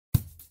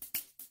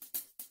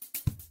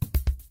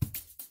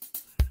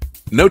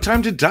No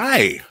Time to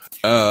Die.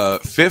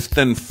 Fifth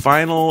and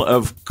final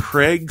of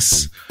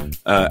Craig's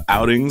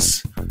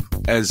outings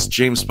as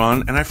James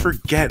Bond, and I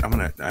forget.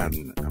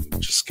 I'm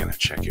just gonna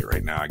check it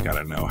right now. I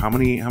gotta know how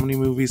many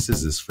movies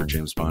is this for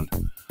James Bond?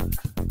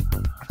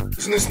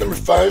 Isn't this number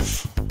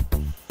 5?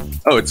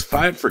 Oh, it's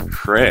 5 for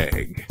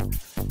Craig.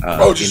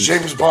 Just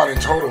James Bond in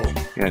total.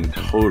 Yeah, in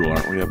total,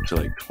 aren't we up to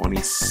like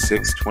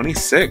 26?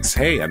 26.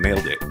 Hey, I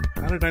nailed it.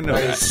 How did I know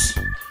that?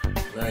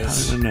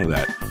 Nice. How did I know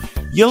that?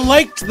 You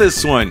liked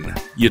this one,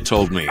 you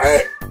told me.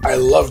 I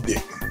loved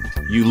it.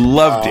 You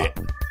loved it.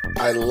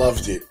 I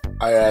loved it.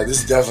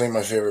 This is definitely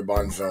my favorite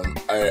Bond film.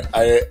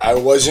 I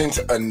wasn't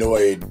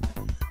annoyed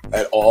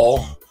at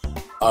all.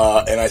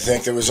 And I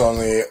think there was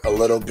only a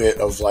little bit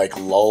of like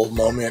lull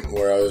moment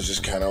where I was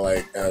just kind of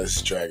like, this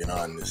is dragging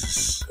on.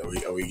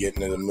 Are we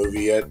getting to the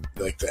movie yet?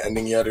 Like the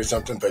ending yet or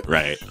something? But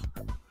right.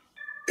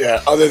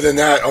 Yeah. Other than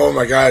that, oh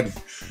my God,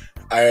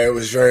 I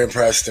was very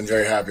impressed and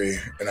very happy,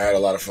 and I had a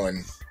lot of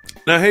fun.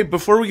 Now, hey,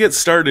 before we get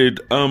started,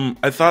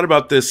 I thought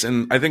about this,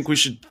 and I think we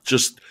should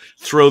just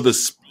throw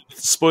this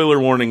spoiler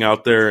warning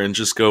out there and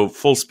just go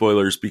full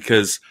spoilers,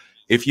 because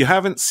if you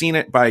haven't seen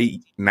it by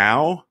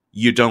now,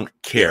 you don't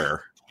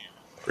care.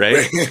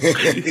 Right?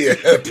 Yeah,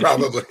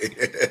 probably.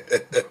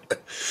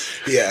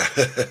 Yeah.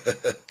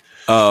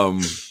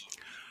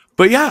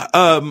 But yeah,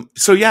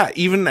 so yeah,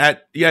 even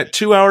at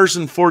 2 hours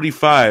and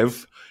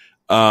 45,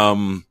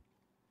 I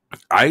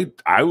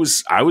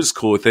was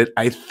cool with it.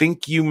 I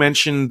think you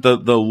mentioned the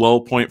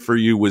lull point for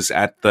you was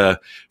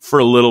for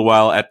a little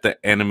while at the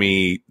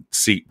enemy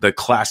the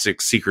classic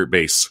secret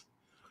base.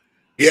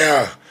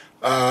 Yeah.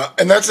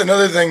 And that's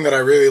another thing that I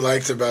really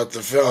liked about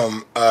the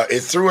film.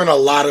 It threw in a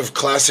lot of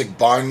classic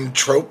Bond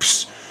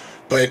tropes,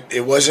 but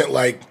it wasn't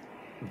like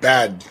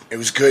bad. It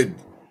was good.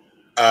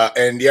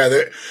 And yeah,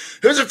 there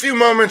was a few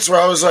moments where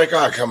I was like,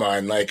 "Oh, come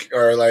on!" You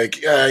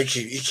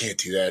can't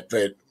do that.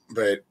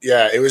 But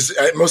yeah, it was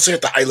mostly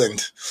at the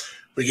island.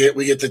 We get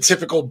the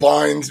typical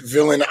Bond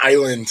villain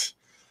island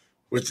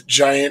with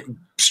giant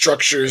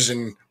structures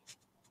and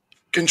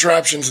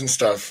contraptions and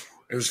stuff.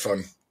 It was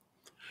fun.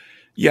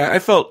 Yeah, I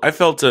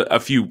felt a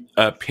few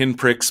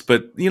pinpricks,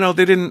 but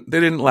they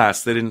didn't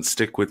last. They didn't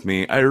stick with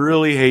me. I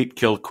really hate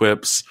kill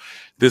quips.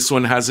 This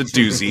one has a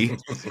doozy.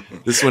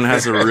 This one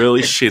has a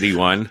really shitty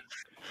one.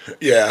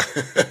 Yeah,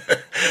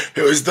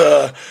 it was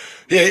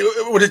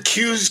what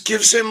accuse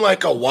gives him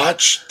like a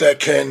watch that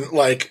can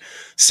like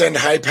send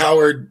high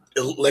powered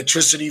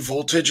electricity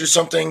voltage or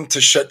something to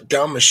shut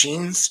down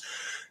machines.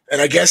 And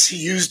I guess he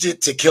used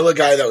it to kill a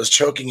guy that was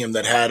choking him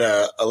that had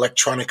a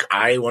electronic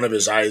eye. One of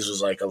his eyes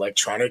was like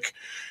electronic.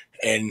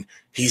 And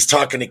he's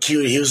talking to Q.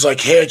 He was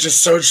like, "Hey, I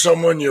just sold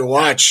someone your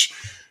watch.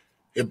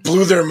 It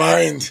blew their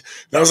mind."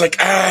 And I was like,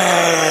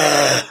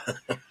 ah.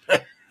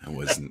 It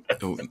wasn't.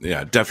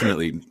 Yeah,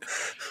 definitely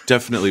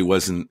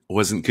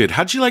wasn't good.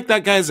 How'd you like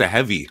that guy as a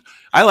heavy?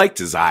 I liked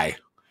his eye.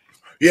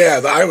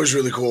 Yeah, the eye was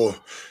really cool.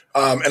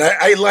 And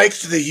I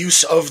liked the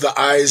use of the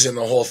eyes in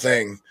the whole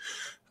thing.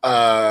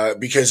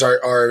 Because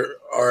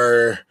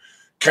our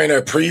kind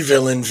of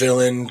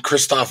villain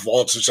Christoph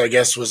Waltz, which I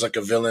guess was like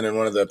a villain in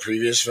one of the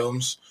previous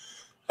films,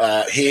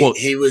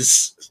 he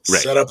was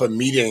set up a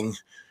meeting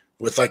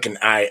with like an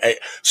eye.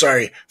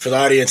 Sorry for the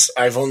audience,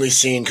 I've only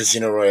seen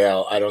Casino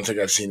Royale. I don't think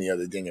I've seen the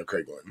other Daniel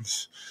Craig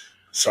ones.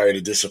 Sorry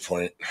to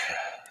disappoint.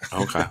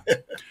 Okay.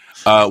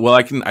 Well,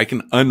 I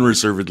can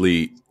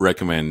unreservedly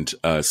recommend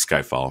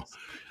Skyfall.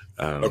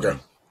 Okay.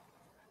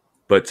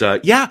 But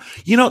yeah,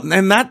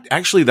 and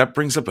that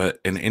brings up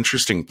an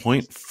interesting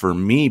point for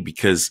me,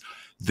 because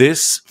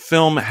this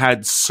film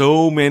had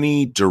so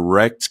many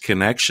direct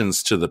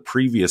connections to the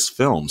previous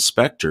film,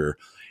 Spectre,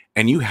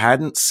 and you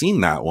hadn't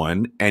seen that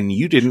one, and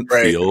you didn't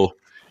feel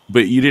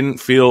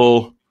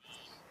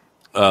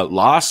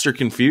lost or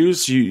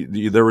confused.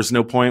 There was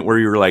no point where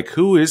you were like,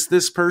 "Who is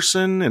this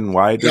person, and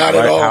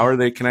how are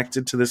they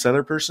connected to this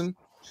other person?"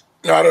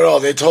 Not at all.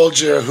 They told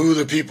you who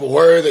the people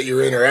were that you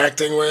were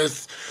interacting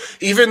with.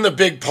 Even the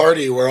big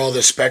party where all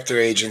the Spectre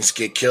agents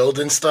get killed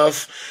and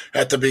stuff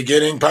at the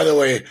beginning. By the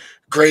way,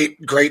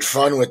 great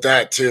fun with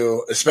that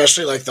too.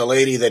 Especially like the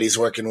lady that he's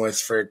working with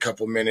for a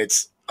couple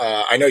minutes.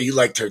 I know you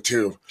liked her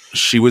too.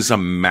 She was a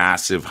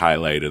massive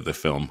highlight of the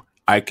film.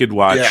 I could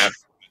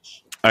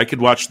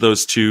watch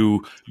those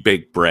two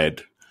bake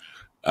bread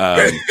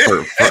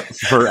for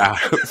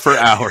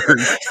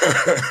hours.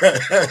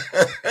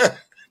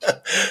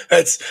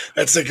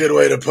 That's a good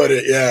way to put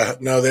it. Yeah,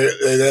 no,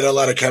 they had a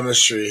lot of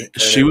chemistry.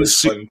 She was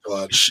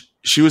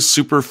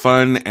super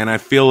fun, and I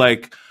feel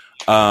like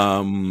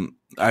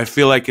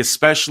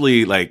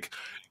especially like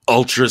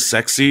ultra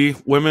sexy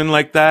women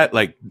like that,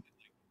 like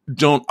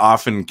don't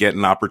often get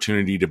an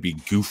opportunity to be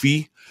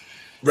goofy,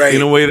 right?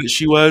 In a way that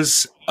she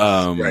was,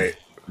 right?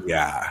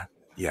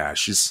 Yeah,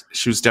 she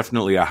was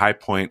definitely a high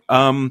point.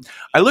 I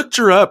looked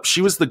her up.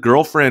 She was the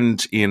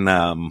girlfriend in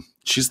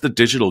she's the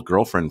digital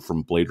girlfriend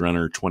from Blade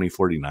Runner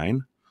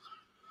 2049.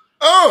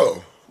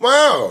 Oh,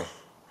 wow.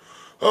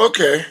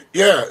 Okay.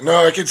 Yeah,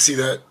 no, I can see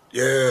that.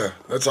 Yeah,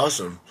 that's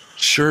awesome.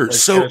 Sure.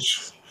 Nice so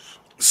catch.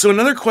 So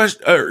another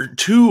question, or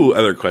two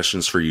other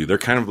questions for you. They're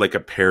kind of like a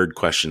paired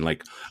question.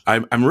 Like,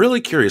 I'm really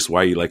curious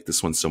why you like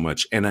this one so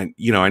much. And I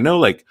know,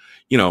 like,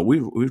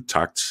 we've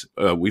talked,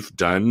 we've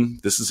done.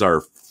 This is our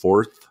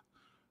fourth.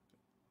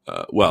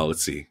 Well,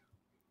 let's see.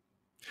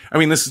 I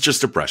mean, this is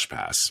just a brush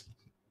pass,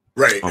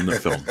 right, on the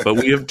film, but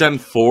we have done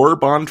 4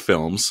 Bond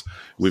films.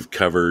 We've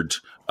covered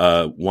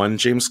one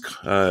Sean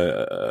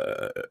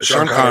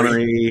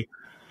Connery,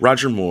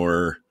 Roger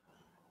Moore,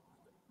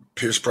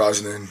 Pierce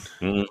Brosnan.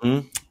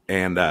 Mm-hmm.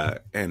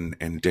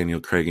 And Daniel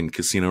Craig in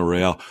Casino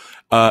Royale.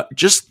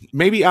 Just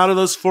maybe out of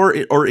those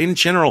 4, or in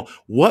general,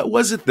 what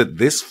was it that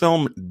this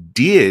film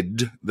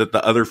did that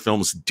the other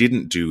films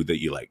didn't do that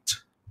you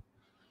liked?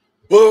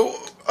 Well,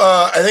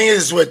 I think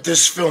it's what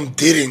this film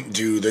didn't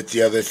do that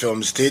the other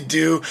films did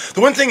do.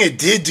 The one thing it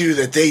did do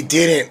that they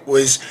didn't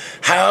was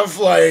have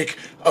like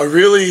a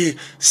really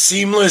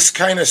seamless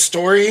kind of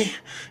story,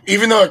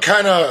 even though it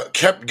kind of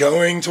kept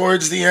going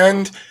towards the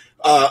end.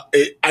 I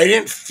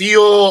didn't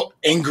feel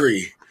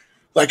angry.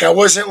 Like, I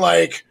wasn't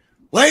like,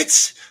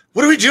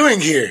 what are we doing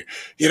here?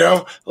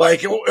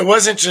 Like it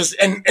wasn't just,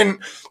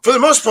 and for the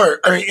most part,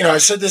 I mean, I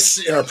said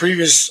this in our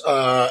previous,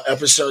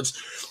 episodes.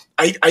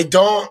 I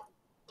don't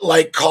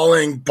like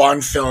calling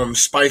Bond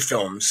films spy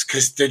films,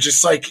 because they're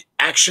just like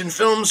action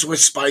films with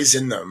spies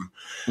in them.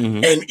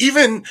 Mm-hmm.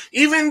 And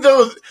even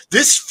though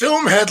this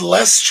film had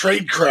less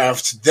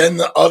tradecraft than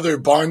the other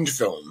Bond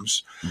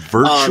films,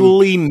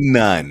 virtually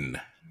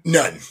none.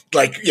 None.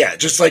 Like, yeah,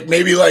 just like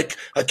maybe like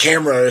a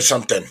camera or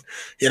something,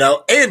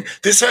 and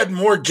this had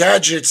more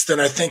gadgets than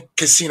I think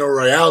Casino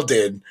Royale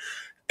did.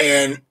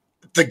 And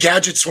the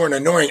gadgets weren't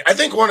annoying. I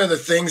think one of the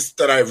things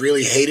that I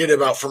really hated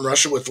about From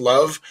Russia with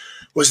Love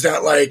was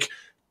that, like,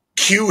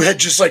 Q had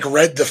just like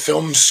read the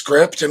film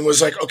script and was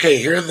like, okay,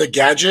 here are the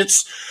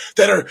gadgets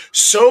that are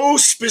so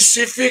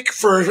specific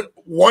for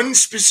one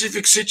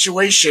specific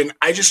situation.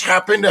 I just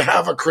happen to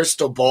have a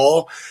crystal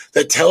ball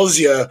that tells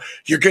you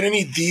you're going to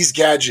need these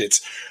gadgets.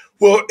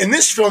 Well, in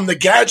this film, the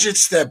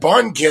gadgets that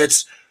Bond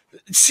gets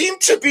seem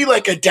to be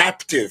like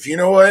adaptive. You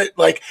know what?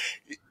 Like,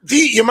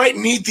 you might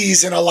need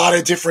these in a lot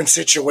of different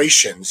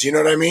situations. You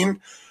know what I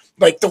mean?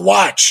 Like the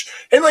watch,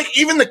 and like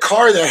even the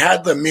car that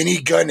had the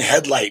minigun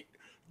headlight.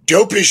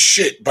 Dope as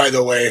shit, by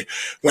the way,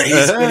 when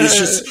he's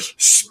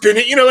just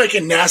spinning, like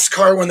in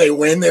NASCAR, when they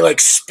win, they like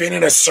spin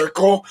in a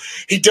circle.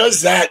 He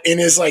does that in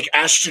his like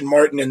Aston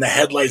Martin, and the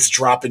headlights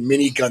drop and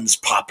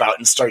miniguns pop out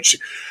and start.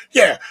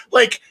 Yeah.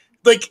 Like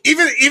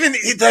even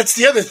that's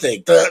the other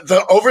thing.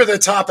 The over the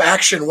top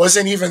action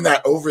wasn't even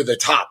that over the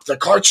top. The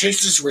car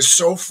chases were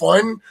so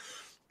fun.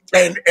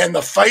 And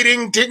the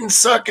fighting didn't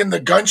suck, and the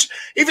guns,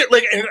 even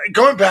like, and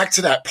going back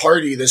to that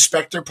party, the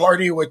Spectre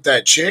party with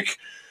that chick,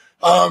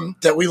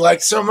 that we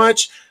liked so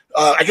much.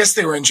 I guess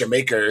they were in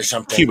Jamaica or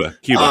something. Cuba.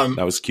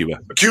 That was Cuba.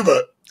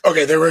 Cuba.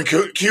 Okay, they were in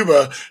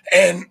Cuba.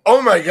 And,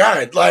 oh my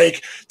God,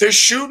 like, they're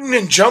shooting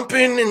and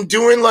jumping and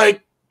doing,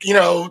 like,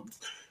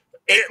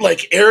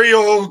 like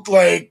aerial,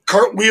 like,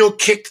 cartwheel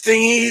kick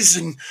thingies.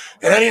 And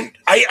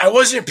I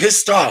wasn't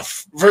pissed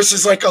off,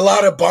 versus, like, a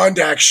lot of Bond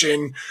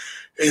action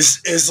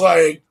is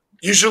like,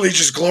 usually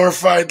just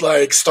glorified,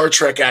 like, Star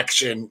Trek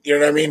action. You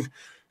know what I mean?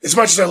 As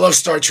much as I love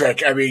Star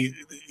Trek, I mean,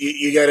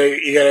 you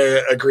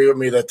gotta agree with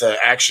me that the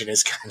action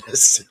is kind of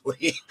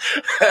silly.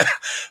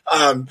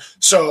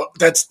 So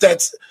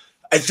that's.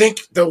 I think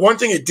the one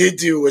thing it did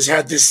do was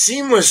had this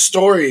seamless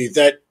story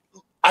that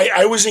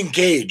I was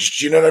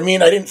engaged. You know what I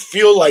mean? I didn't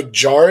feel like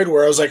jarred,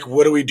 where I was like,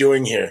 "What are we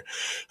doing here?"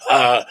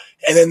 And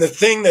then the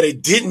thing that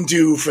it didn't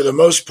do, for the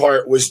most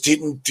part, was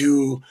didn't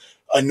do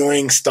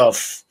annoying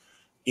stuff.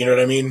 You know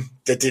what I mean?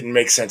 That didn't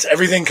make sense.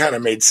 Everything kind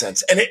of made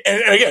sense. And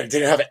again, it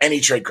didn't have any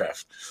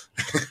tradecraft.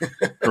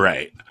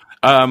 Right.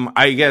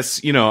 I guess,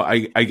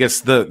 I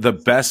guess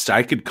the best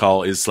I could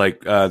call is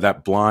like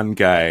that blonde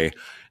guy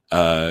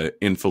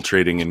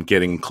infiltrating and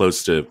getting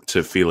close to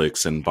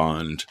Felix and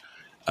Bond.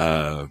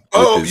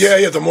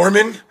 The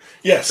Mormon.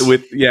 Yes.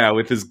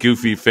 With his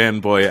goofy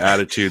fanboy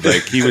attitude.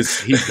 Like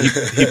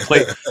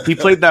he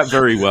played that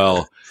very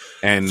well.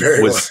 And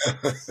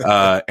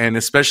and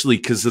especially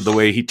because of the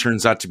way he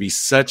turns out to be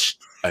such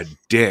a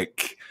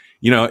dick,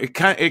 it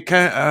kind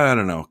of I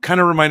don't know,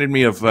 kind of reminded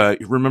me of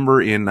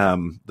remember in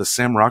the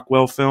Sam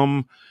Rockwell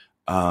film,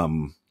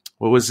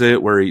 what was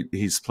it where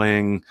he's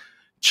playing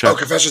Chuck?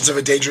 Confessions of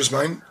a Dangerous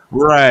Mind.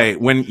 Right,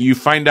 when you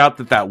find out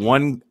that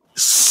one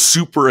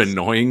super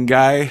annoying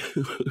guy,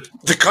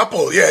 the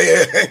couple,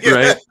 yeah.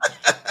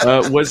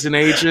 right, was an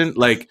agent.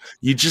 Like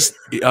you just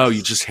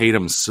hate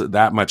him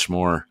that much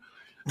more.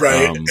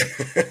 Right.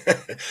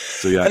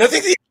 So yeah, and I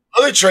think the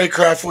other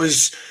tradecraft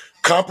was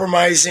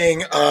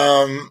compromising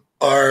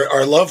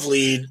our love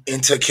lead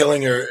into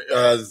killing her,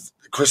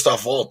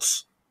 Christoph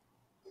Waltz.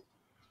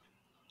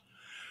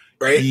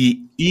 Right?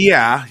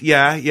 Yeah.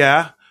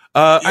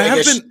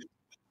 I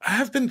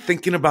have been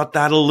thinking about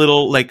that a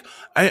little. Like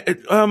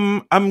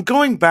I'm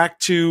going back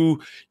to,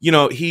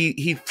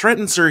 he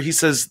threatens her. He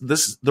says,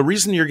 the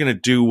reason you're going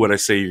to do what I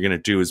say you're going to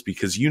do is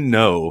because you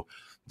know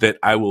that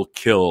I will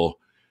kill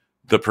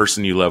the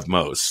person you love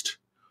most.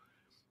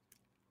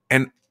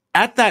 And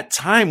at that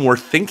time we're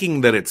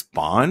thinking that it's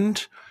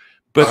Bond,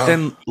 but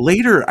then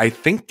later I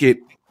think it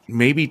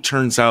maybe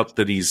turns out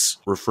that he's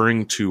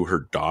referring to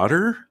her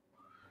daughter.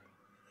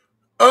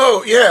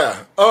 Oh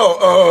yeah.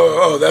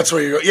 Oh. That's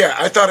where you go. Yeah,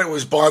 I thought it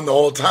was Bond the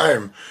whole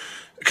time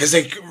because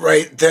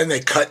then they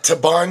cut to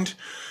Bond,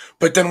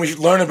 but then we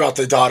learn about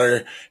the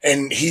daughter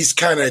and he's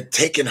kind of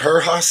taking her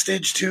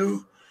hostage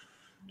too.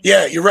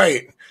 Yeah, you're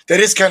right. That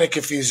is kind of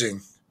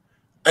confusing.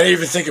 I didn't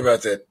even think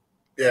about that.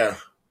 Yeah,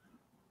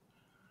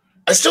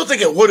 I still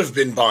think it would have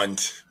been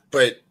Bond,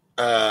 but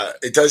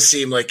it does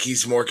seem like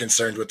he's more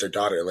concerned with their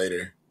daughter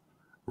later.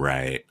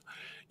 Right.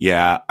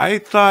 Yeah, I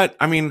thought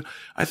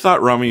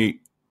Rami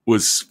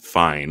was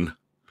fine.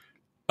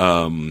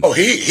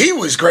 He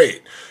was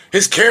great.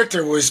 His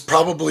character was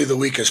probably the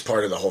weakest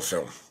part of the whole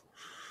film.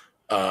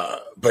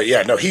 But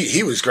yeah, no,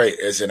 he was great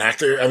as an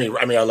actor. I mean,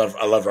 I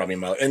love Rami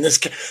Malek, and that's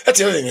the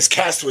other thing. This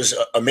cast was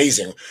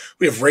amazing.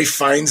 We have Ralph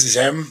Fiennes as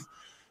M,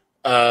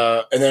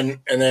 and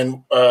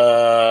then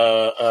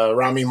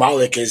Rami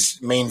Malek is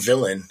main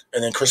villain,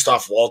 and then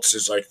Christoph Waltz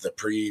is like the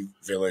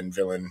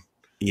villain.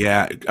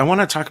 Yeah, I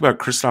want to talk about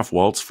Christoph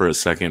Waltz for a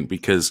second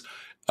because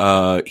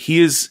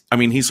he's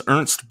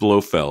Ernst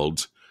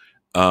Blofeld.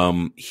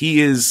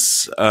 He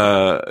is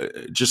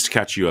just to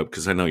catch you up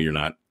because I know you're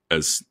not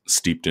as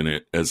steeped in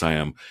it as I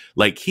am.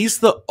 Like, he's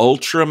the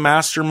ultra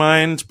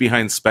mastermind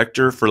behind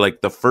Spectre for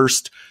like the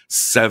first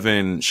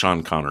 7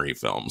 Sean Connery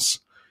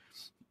films.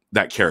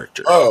 That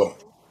character.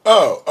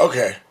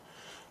 Okay.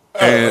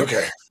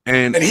 Okay.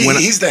 And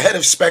he's the head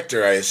of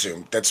Spectre, I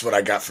assume. That's what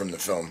I got from the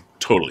film.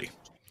 Totally.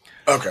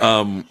 Okay.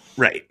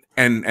 Right.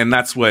 And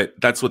that's what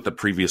the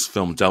previous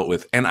film dealt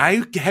with. And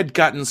I had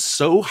gotten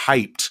so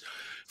hyped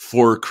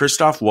for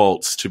Christoph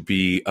Waltz to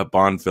be a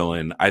Bond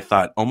villain. I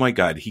thought, oh my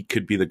God, he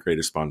could be the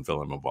greatest Bond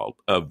villain of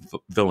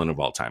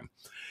all time.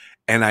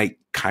 And I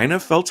kind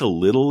of felt a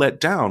little let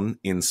down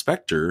in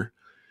Spectre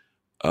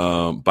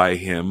by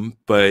him,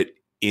 but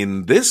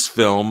in this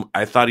film,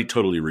 I thought he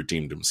totally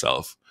redeemed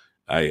himself.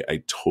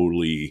 I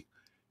totally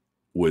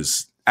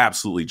was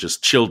absolutely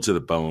just chilled to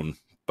the bone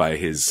by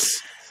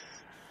his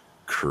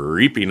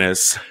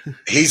creepiness.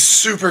 He's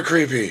super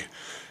creepy.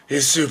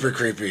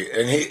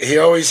 And he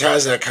always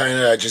has that kind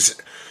of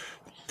just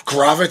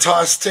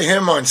gravitas to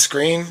him on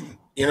screen,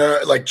 you know,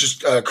 like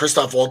just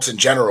Christoph Waltz in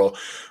general.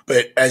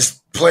 But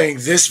as playing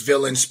this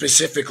villain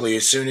specifically,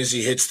 as soon as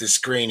he hits the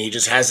screen, he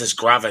just has this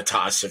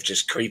gravitas of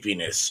just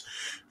creepiness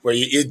where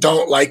you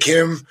don't like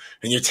him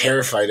and you're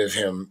terrified of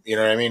him. You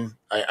know what I mean?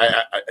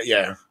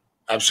 Yeah,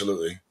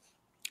 absolutely.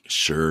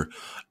 Sure.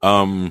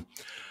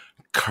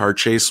 Car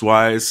chase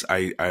wise,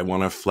 I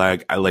want to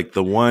flag. I like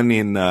the one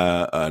in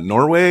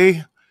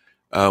Norway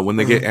when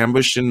they get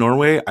ambushed in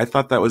Norway. I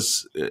thought that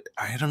was,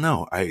 I don't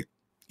know.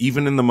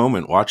 Even in the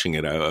moment watching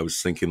it, I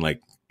was thinking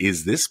like,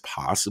 is this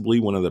possibly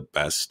one of the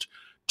best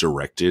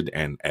directed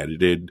and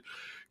edited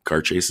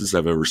car chases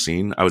I've ever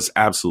seen? I was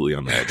absolutely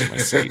on the edge of my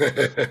seat.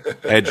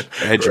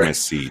 Edge of my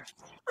seat.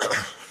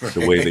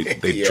 The way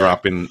they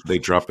drop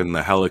in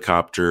the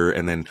helicopter,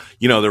 and then,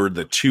 you know, there were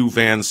the 2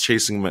 vans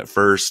chasing them at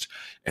first,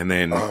 and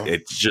then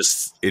it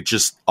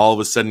just all of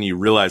a sudden you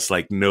realize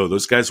like, no,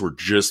 those guys were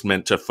just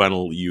meant to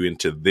funnel you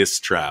into this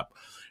trap.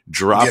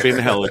 Drop in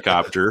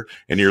helicopter,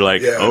 and you're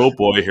like, oh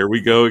boy, here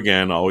we go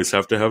again. Always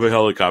have to have a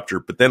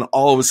helicopter. But then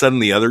all of a sudden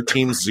the other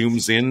team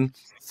zooms in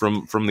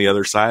from the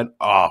other side.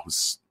 Oh, it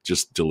was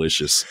just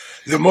delicious.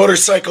 The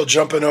motorcycle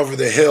jumping over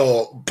the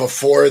hill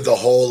before the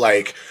whole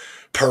like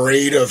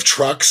parade of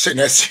trucks and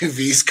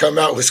SUVs come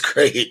out was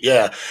great.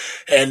 Yeah.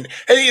 And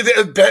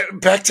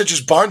back to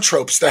just Bond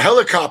tropes, the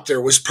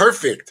helicopter was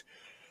perfect.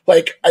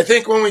 Like, I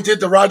think when we did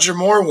the Roger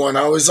Moore one,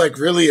 I was like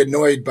really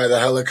annoyed by the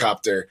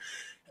helicopter.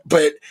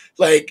 But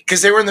like,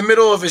 because they were in the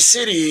middle of a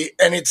city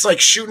and it's like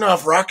shooting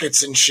off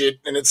rockets and shit.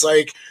 And it's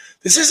like,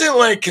 this isn't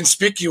like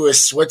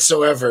conspicuous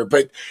whatsoever.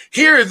 But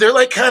here they're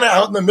like kind of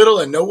out in the middle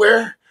of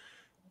nowhere.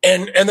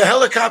 And the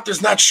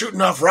helicopter's not shooting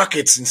off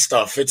rockets and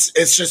stuff.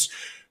 It's just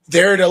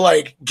there to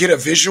like get a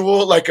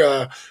visual, like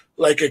a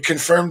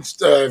confirmed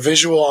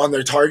visual on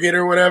their target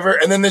or whatever.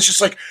 And then there's just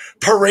like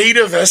parade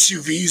of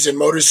SUVs and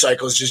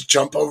motorcycles just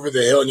jump over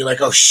the hill. And you're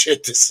like, oh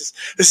shit, this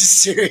is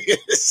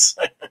serious.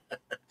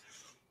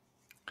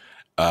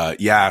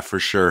 Yeah, for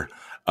sure.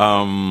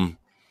 The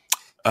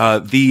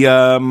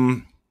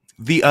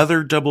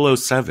other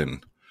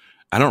 007,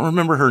 I don't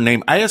remember her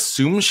name. I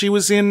assume she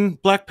was in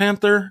Black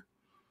Panther.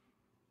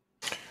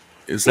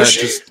 Is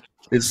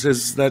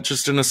that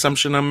just an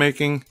assumption I'm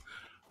making?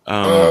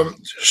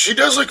 She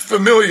does look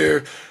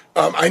familiar.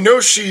 I know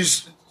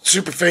she's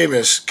super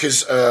famous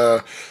because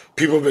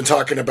people have been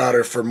talking about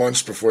her for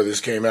months before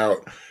this came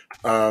out.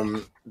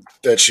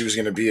 That she was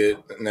going to be it,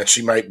 and that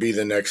she might be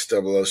the next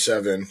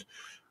 007.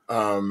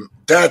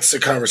 That's a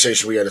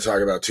conversation we got to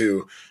talk about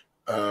too.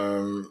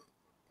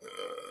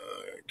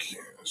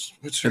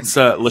 It's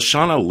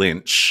Lashana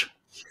Lynch.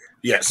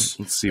 Yes.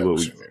 Let's see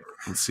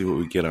what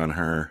we get on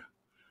her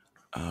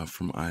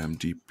from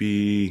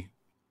IMDb.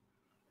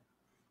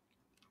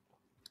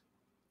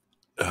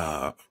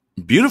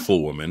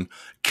 beautiful woman,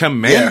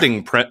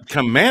 commanding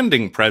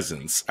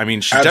presence. I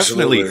mean, she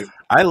Absolutely. definitely.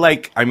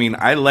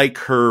 I like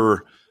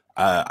her.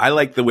 I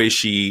like the way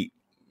she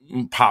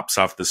pops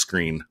off the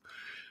screen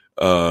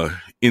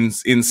in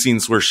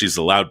scenes where she's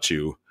allowed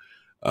to.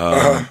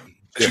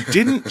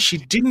 She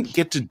didn't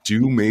get to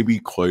do maybe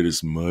quite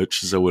as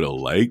much as I would have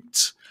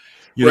liked.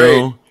 You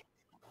know,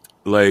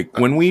 like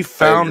when we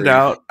found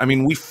out. I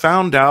mean, we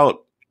found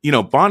out.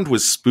 Bond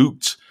was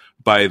spooked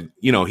by,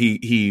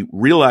 he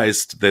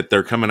realized that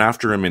they're coming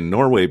after him in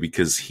Norway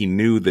because he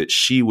knew that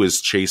she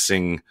was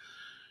chasing,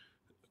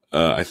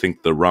 I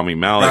think, the Rami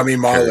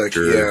Malek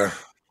character.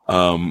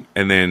 Yeah.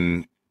 And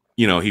then,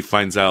 he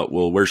finds out,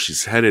 well, where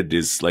she's headed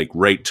is like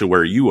right to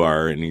where you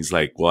are. And he's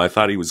like, well, I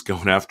thought he was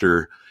going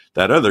after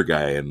that other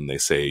guy. And they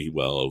say,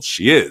 well,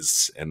 she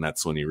is. And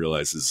that's when he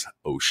realizes,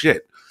 oh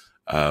shit,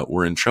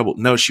 we're in trouble.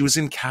 No, she was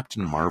in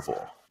Captain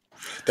Marvel.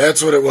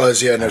 That's what it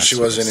was. Yeah, no, she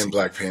wasn't in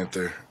Black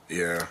Panther.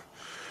 Yeah.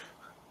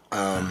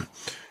 But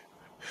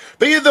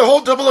yeah, the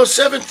whole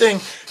 007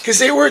 thing, because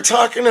they were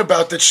talking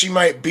about that she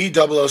might be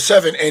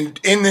 007, and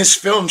in this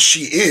film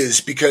she is,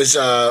 because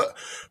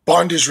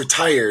Bond is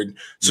retired,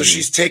 so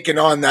she's taken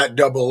on that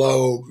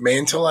 00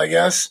 mantle, I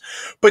guess.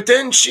 But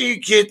then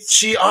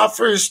she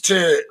offers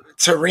to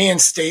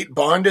reinstate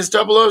Bond as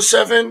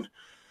 007,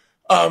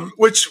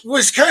 which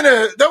was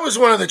that was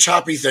one of the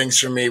choppy things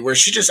for me, where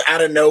she just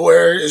out of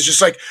nowhere is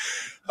just like,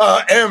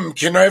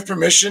 can I have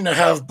permission to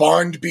have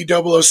Bond be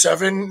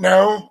 007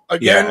 now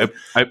again?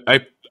 Yeah,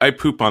 I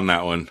poop on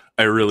that one.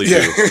 I really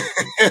do.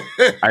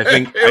 I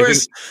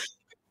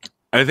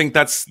think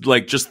that's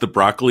like just the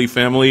Broccoli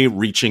family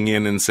reaching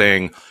in and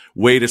saying,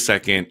 wait a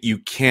second, you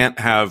can't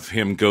have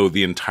him go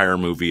the entire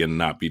movie and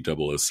not be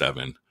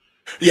 007.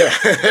 Yeah,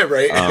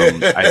 right.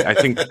 I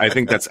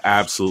think that's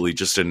absolutely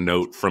just a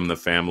note from the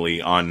family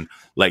on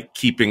like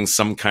keeping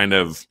some kind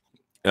of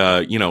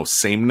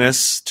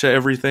sameness to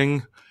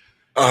everything.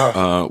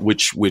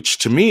 Which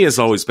to me has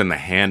always been the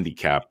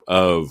handicap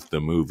of the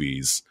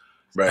movies.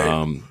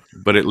 Right.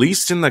 But at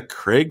least in the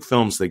Craig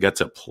films, they get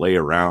to play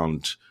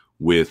around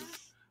with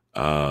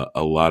a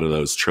lot of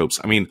those tropes.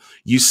 I mean,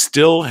 you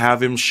still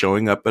have him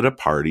showing up at a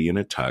party in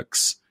a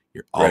tux.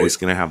 You're always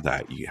going to have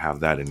that. You have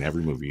that in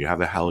every movie. You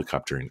have a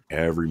helicopter in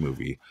every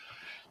movie.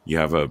 You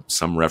have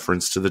some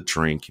reference to the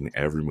drink in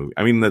every movie.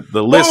 I mean,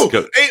 the list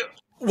goes. Hey,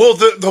 well,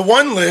 the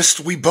one list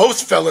we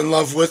both fell in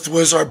love with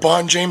was our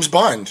James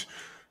Bond.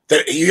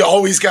 That you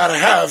always got to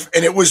have,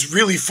 and it was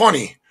really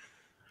funny.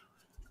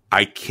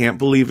 I can't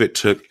believe it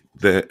took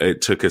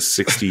us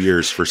 60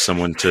 years for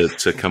someone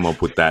to come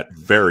up with that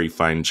very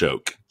fine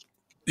joke.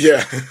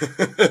 Yeah.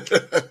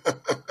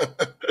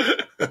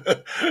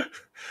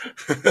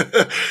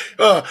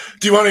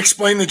 Do you want to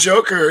explain the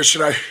joke, or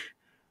should I?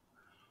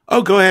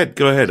 Oh, go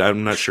ahead.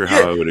 I'm not sure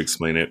how I would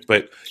explain it,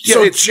 but yeah,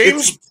 so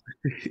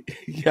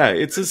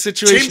it's a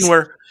situation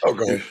where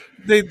go ahead.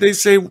 They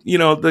say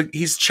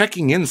he's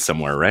checking in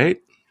somewhere, right?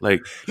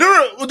 Like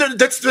no,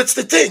 that's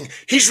the thing.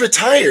 He's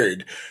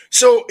retired,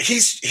 so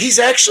he's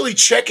actually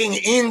checking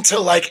into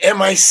like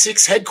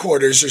MI6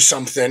 headquarters or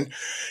something,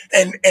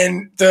 and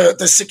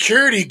the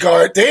security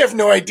guard, they have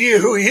no idea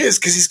who he is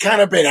because he's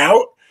kind of been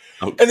out.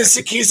 Okay. And the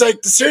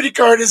security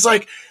guard is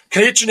like,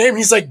 "Can I get your name?" And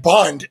he's like,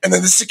 "Bond." And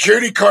then the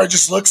security guard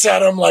just looks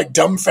at him like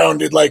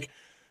dumbfounded, like,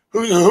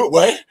 "Who?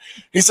 What?"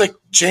 He's like,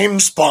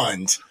 "James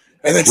Bond."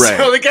 And then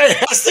so the guy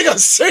has to go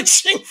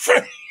searching for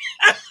him.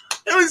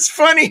 It was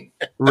funny.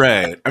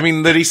 Right. I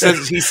mean, that he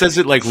says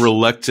it like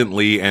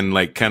reluctantly and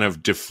like kind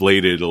of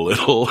deflated a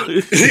little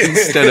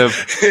instead of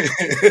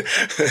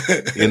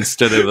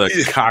a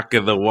cock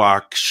of the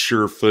walk,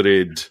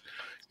 sure-footed,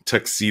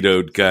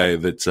 tuxedoed guy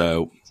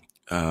that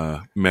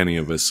many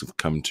of us have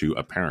come to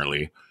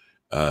apparently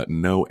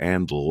know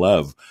and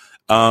love.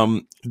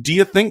 Do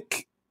you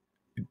think,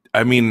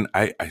 I mean,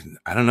 I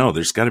don't know,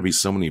 there's got to be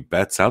so many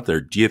bets out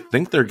there. Do you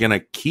think they're going to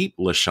keep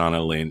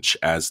Lashana Lynch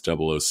as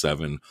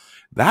 007?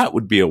 That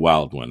would be a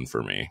wild one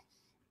for me.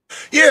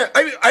 Yeah,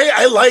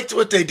 I liked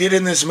what they did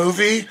in this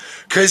movie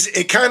because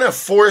it kind of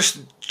forced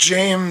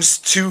James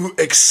to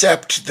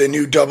accept the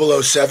new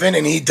 007,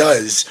 and he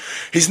does.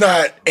 He's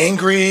not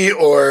angry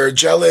or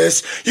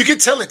jealous. You could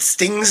tell it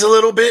stings a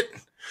little bit.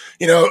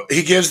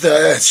 He gives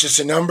it's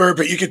just a number,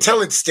 but you could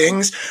tell it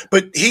stings.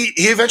 But he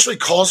eventually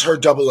calls her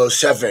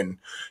 007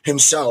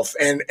 himself,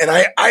 and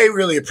I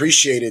really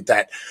appreciated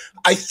that.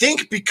 I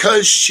think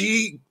because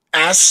she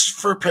asks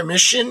for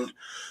permission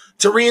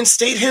to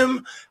reinstate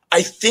him,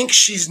 I think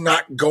she's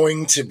not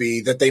going to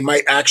be, that they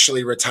might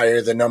actually retire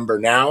the number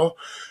now,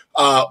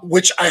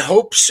 which I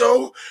hope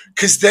so,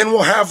 because then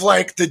we'll have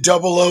like the 00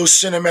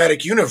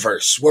 cinematic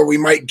universe where we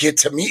might get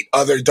to meet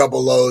other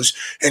 00s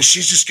and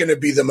she's just going to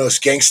be the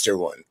most gangster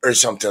one or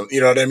something.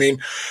 You know what I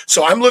mean?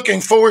 So I'm looking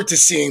forward to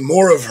seeing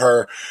more of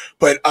her,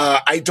 but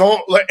I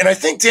don't, and I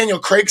think Daniel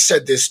Craig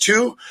said this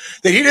too,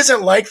 that he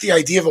doesn't like the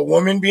idea of a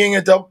woman being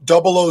a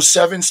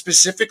 007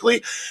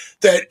 specifically,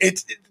 that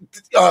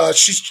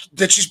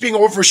she's being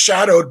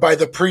overshadowed by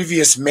the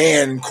previous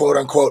man, quote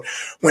unquote,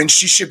 when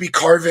she should be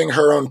carving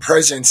her own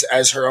presence scenes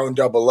as her own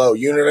 00.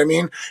 You know what I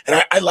mean?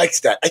 And I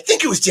liked that. I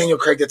think it was Daniel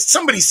Craig that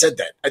somebody said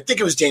that. I think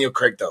it was Daniel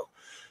Craig though.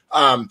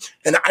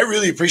 And I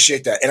really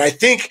appreciate that. And I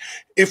think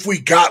if we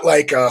got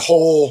like a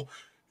whole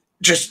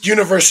just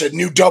universe of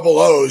new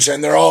 00s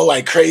and they're all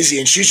like crazy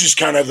and she's just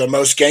kind of the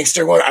most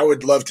gangster one, I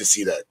would love to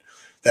see that.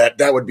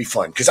 That would be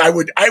fun because I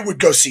would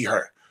go see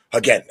her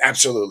again.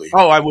 Absolutely.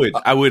 Oh,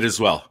 I would as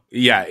well.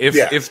 Yeah.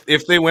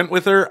 If they went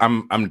with her,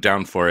 I'm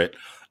down for it.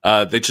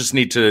 They just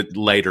need to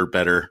light her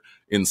better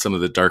in some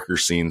of the darker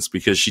scenes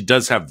because she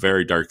does have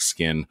very dark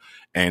skin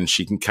and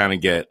she can kind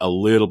of get a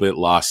little bit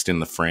lost in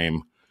the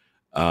frame.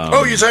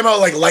 You're talking about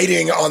like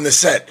lighting on the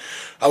set.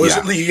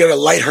 You gotta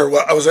light her.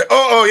 I was like,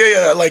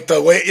 yeah, like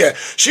the way, yeah,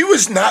 she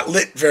was not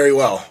lit very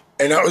well,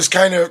 and that was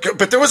kind of.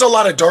 But there was a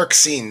lot of dark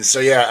scenes, so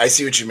yeah, I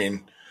see what you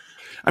mean.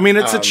 I mean,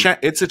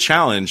 it's a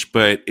challenge,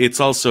 but it's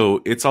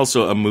also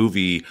a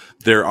movie.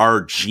 There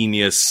are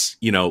genius,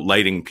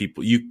 lighting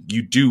people.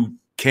 You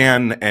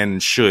can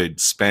and should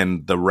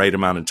spend the right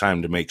amount of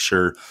time to make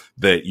sure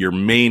that your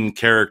main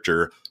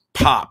character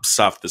pops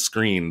off the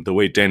screen the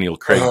way Daniel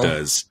Craig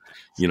does.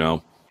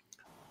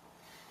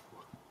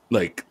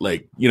 Like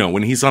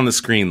when he's on the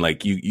screen,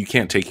 like you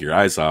can't take your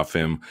eyes off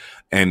him.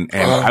 And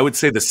I would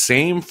say the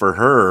same for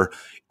her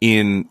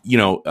in,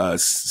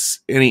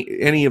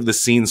 any of the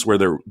scenes where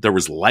there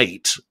was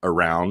light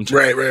around.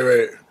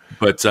 Right.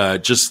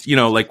 But just,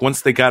 like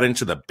once they got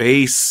into the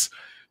base,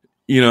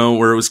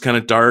 where it was kind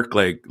of dark,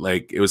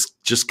 like it was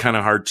just kind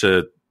of hard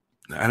to,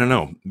 I don't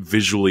know,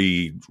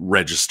 visually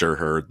register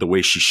her the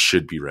way she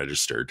should be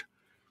registered.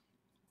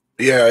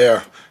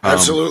 Yeah.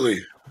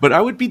 Absolutely. But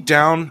I would be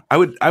down. I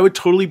would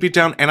totally be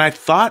down. And I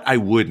thought I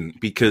wouldn't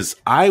because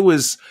I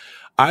was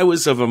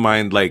of a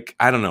mind like,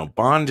 I don't know,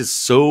 Bond is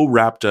so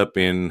wrapped up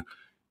in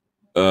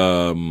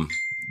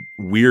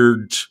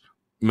weird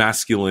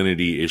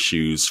masculinity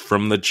issues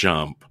from the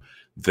jump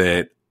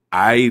that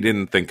I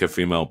didn't think a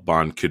female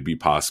Bond could be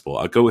possible.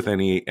 I'll go with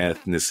any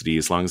ethnicity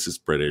as long as it's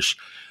British.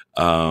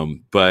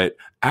 But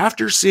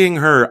after seeing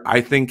her,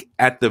 I think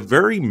at the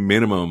very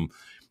minimum,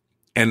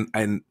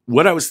 and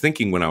what I was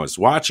thinking when I was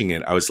watching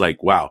it, I was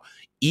like, wow,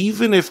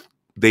 even if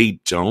they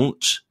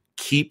don't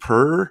keep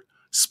her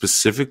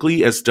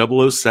specifically as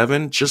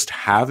 007, just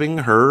having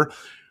her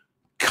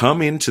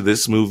come into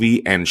this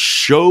movie and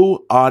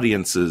show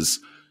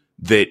audiences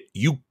that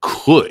you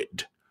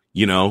could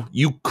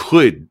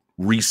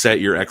reset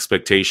your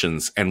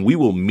expectations and we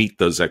will meet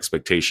those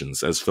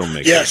expectations as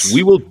filmmakers. Yes.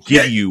 We will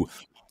give you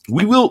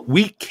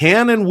we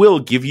can and will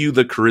give you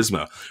the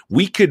charisma.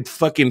 We could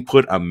fucking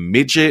put a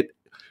midget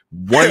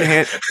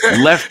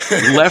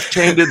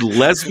left-handed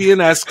lesbian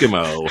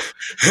Eskimo.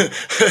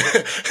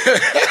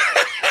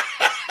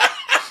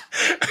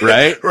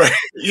 Right?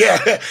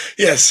 Yeah.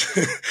 Yes.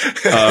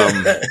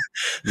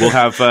 We'll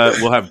have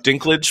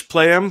Dinklage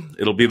play him.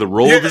 It'll be the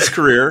role of his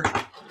career.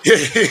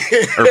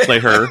 Or play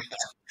her.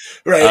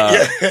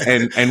 Right.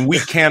 And we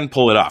can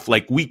pull it off.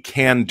 Like we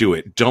can do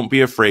it. Don't be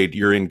afraid.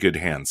 You're in good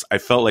hands. I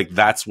felt like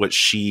that's what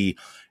she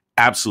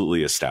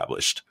absolutely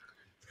established.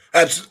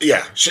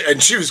 Yeah,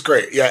 and she was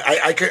great. Yeah,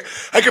 I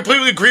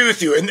completely agree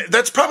with you, and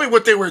that's probably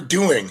what they were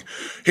doing.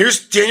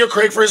 Here's Daniel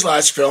Craig for his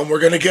last film. We're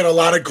going to get a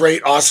lot of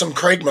great, awesome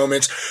Craig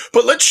moments,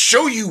 but let's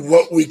show you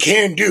what we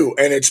can do,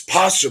 and it's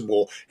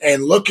possible.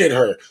 And look at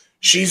her.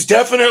 She's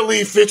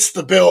definitely fits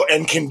the bill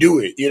and can do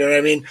it. You know what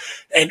I mean?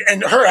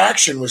 And her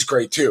action was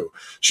great too.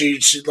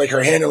 She like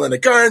her handling the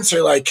guns,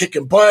 her like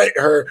kicking butt,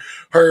 her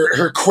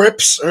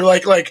quips, her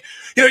like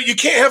you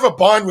can't have a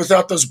Bond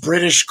without those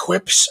British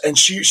quips, and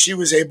she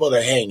was able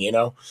to hang,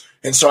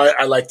 and so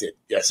I liked it.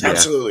 Yes,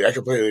 absolutely, I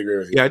completely agree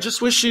with you. Yeah, I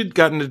just wish she'd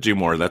gotten to do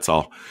more. That's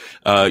all.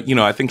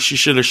 I think she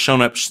should have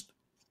shown up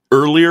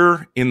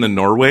earlier in the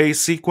Norway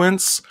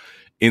sequence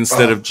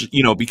instead of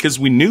because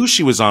we knew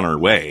she was on her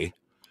way.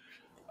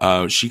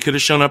 She could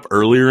have shown up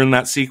earlier in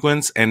that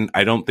sequence, and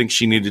I don't think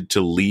she needed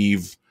to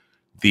leave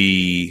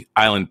the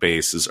island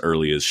base as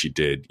early as she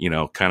did,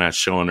 kind of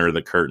showing her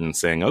the curtain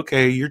saying,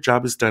 okay, your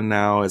job is done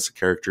now as a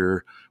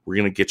character. We're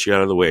going to get you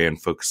out of the way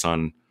and focus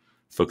on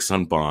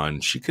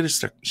Bond. She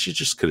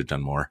just could have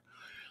done more.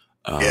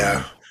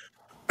 Yeah.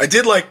 I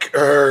did like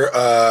her,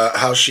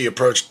 how she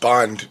approached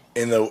Bond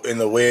in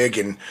the wig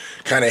and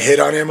kind of hit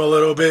on him a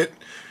little bit.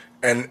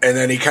 And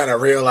then he kind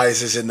of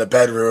realizes in the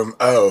bedroom,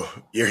 oh,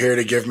 you're here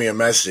to give me a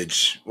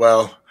message.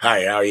 Well,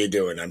 hi, how are you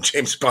doing? I'm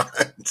James Bond.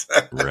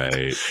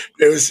 Right.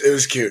 It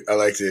was cute. I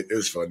liked it. It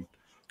was fun.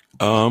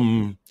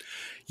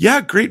 Yeah,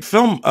 great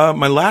film.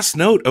 My last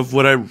note of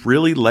what I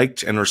really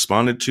liked and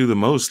responded to the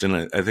most,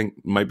 and I think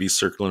might be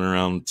circling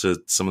around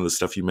to some of the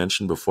stuff you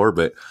mentioned before,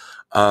 but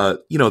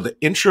the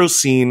intro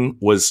scene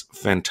was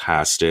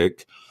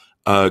fantastic.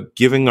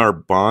 Giving our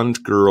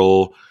Bond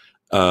girl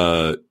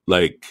a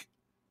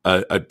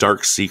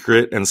dark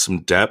secret and some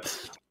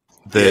depth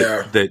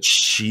that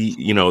she,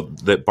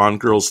 that Bond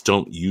girls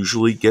don't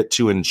usually get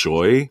to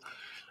enjoy,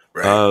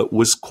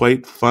 was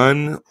quite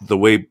fun. The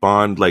way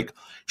Bond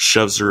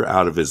shoves her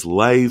out of his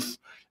life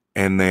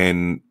and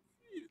then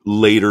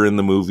later in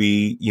the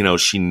movie, you know,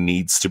 she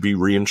needs to be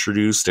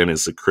reintroduced and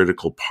is a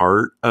critical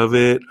part of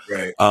it.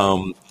 Right.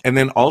 And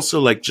then also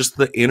like just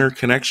the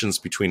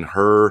interconnections between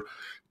her,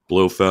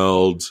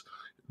 Blofeld,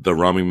 the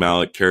Rami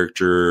Malek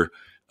character.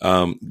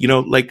 You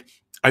know, like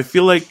I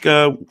feel like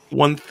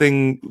one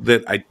thing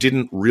that I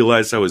didn't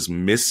realize I was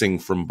missing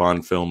from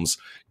Bond films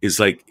is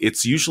like it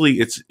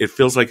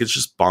feels like it's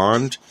just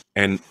Bond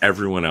and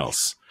everyone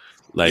else.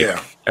 Like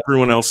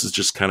everyone else is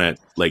just kind of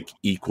like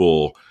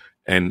equal,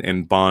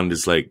 and Bond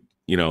is like,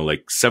 you know,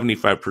 like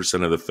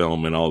 75% of the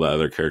film, and all the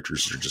other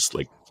characters are just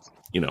like,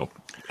 you know,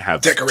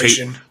 have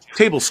decoration,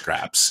 table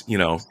scraps, you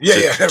know,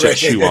 to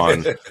chew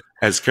on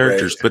as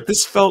characters. Right. But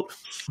this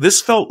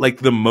felt like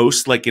the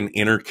most like an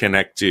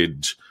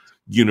interconnected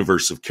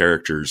universe of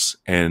characters,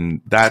 and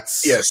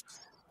that's yes,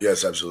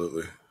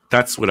 absolutely.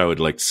 That's what I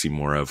would like to see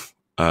more of.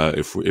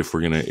 If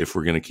we're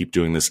gonna keep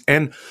doing this,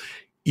 and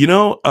you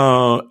know,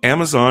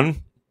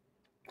 Amazon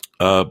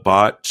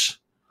bought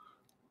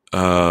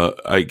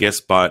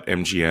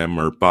MGM,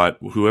 or bought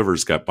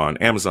whoever's got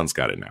Bond. Amazon's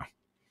got it now.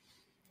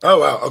 Oh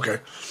wow, okay.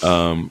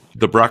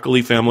 The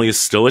Broccoli family is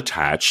still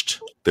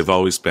attached. They've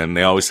always been.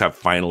 They always have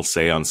final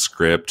say on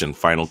script and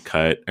final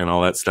cut and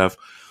all that stuff.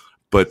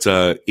 But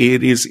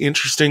it is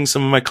interesting.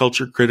 Some of my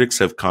culture critics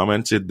have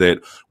commented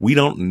that we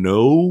don't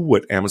know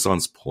what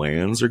Amazon's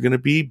plans are going to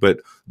be,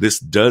 but this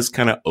does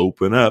kind of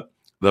open up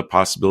the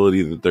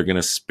possibility that they're going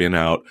to spin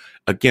out,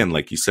 again,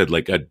 like you said,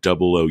 like a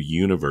 00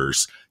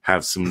 universe,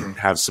 have some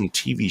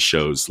TV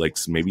shows, like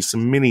maybe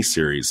some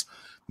miniseries,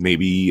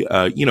 maybe,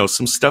 you know,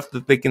 some stuff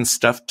that they can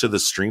stuff to the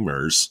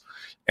streamers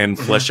and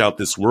flesh out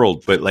this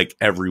world. But like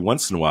every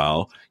once in a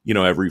while, you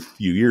know, every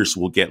few years,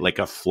 we'll get like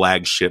a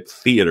flagship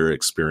theater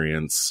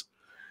experience.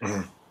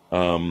 Yeah,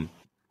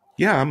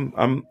 I'm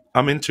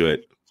into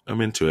it.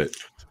 I'm into it.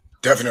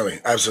 Definitely.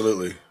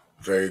 Absolutely.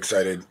 Very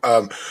excited.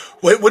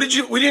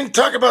 We didn't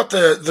talk about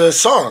the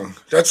song.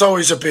 That's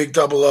always a big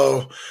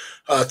 00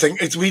 thing.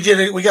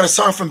 We got a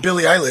song from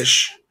Billie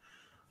Eilish.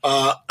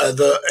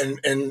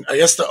 And I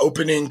guess the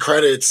opening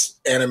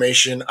credits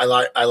animation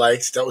I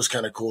liked. That was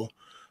kind of cool.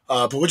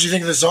 But what did you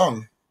think of the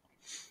song?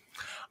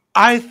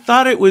 I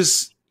thought it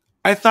was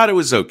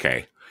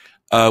okay.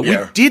 We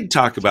did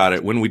talk about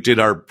it when we did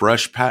our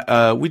brush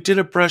pass. We did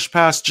a brush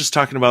pass just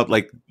talking about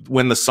like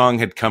when the song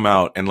had come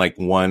out and like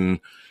won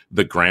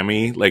the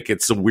Grammy. Like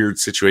it's a weird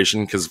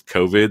situation because of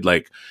COVID.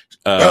 Like,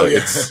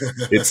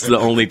 it's the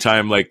only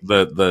time like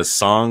the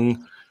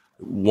song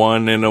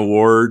won an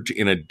award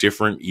in a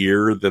different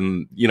year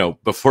than, you know,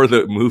 before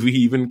the movie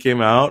even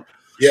came out.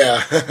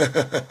 Yeah.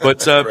 But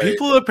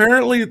people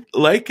apparently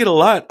like it a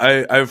lot.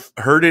 I've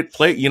heard it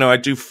play, you know, I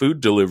do food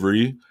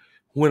delivery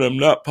when I'm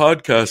not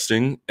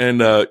podcasting,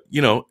 and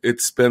you know,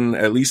 it's been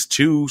at least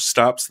 2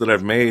 stops that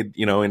I've made,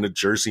 you know, into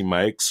Jersey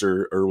Mike's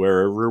or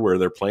wherever, where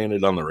they're playing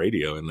it on the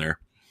radio in there.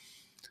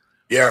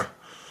 Yeah,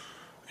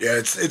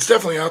 it's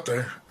definitely out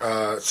there.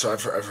 So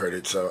I've heard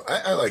it, so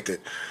I liked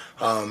it.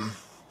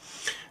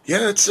 Yeah,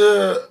 that's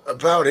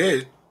about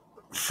it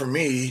for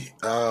me.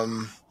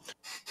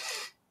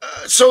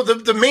 So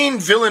the main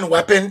villain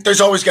weapon,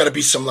 there's always got to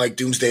be some like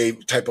doomsday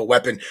type of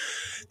weapon.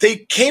 They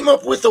came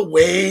up with a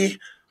way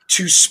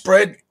to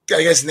spread,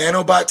 I guess,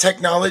 nanobot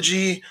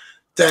technology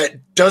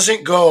that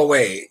doesn't go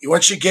away.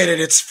 Once you get it,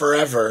 it's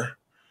forever.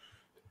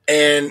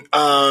 And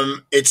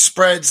it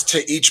spreads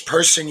to each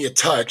person you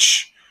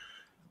touch.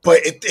 But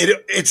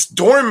it's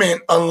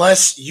dormant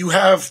unless you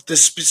have the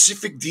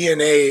specific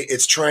DNA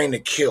it's trying to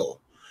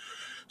kill.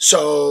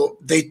 So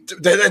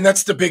and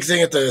that's the big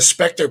thing at the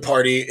Spectre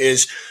party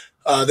is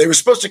they were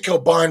supposed to kill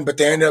Bond, but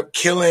they ended up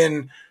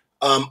killing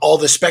all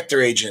the Spectre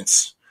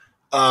agents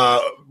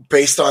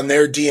based on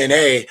their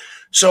DNA.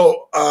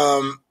 So,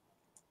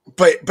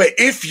 but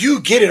if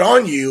you get it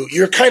on you,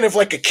 you're kind of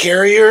like a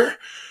carrier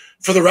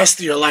for the rest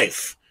of your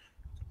life.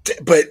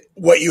 But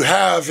what you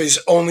have is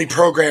only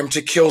programmed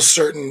to kill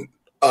certain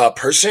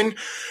person.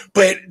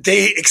 But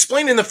they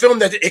explain in the film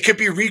that it could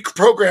be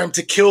reprogrammed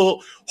to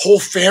kill whole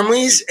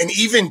families and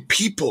even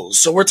people.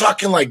 So we're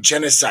talking like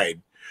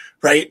genocide,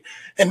 right?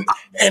 And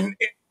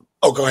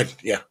oh, go ahead.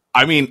 Yeah.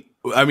 I mean,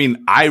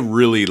 I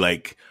really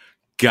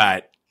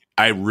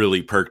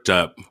perked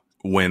up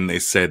when they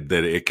said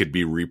that it could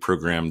be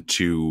reprogrammed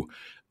to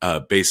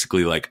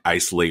basically like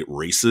isolate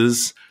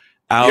races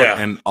out.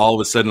 Yeah. And all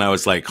of a sudden I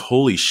was like,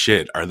 holy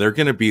shit, are there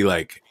going to be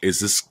like,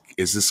 is this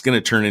going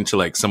to turn into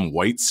like some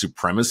white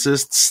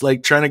supremacists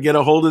like trying to get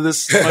a hold of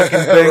this fucking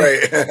thing?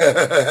 Right.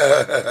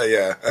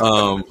 Yeah.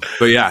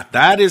 But yeah,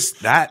 that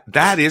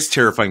is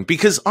terrifying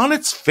because on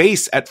its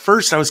face at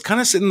first I was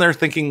kind of sitting there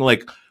thinking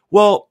like,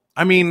 well,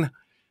 I mean,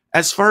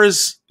 as far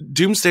as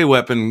doomsday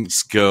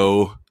weapons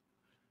go,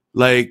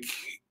 like,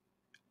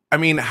 I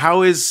mean,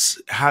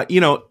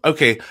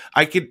 okay,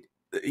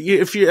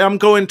 I'm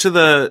going to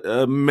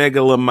the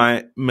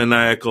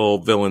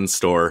megalomaniacal villain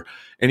store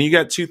and you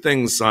got 2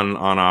 things on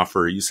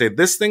offer. You say,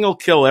 this thing will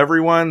kill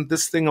everyone.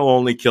 This thing will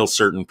only kill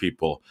certain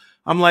people.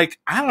 I'm like,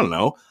 I don't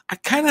know. I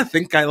kind of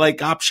think I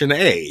like option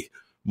A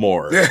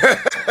more.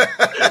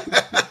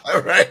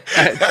 Right.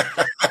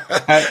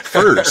 At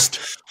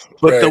first.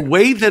 But the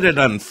way that it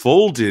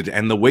unfolded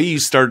and the way you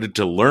started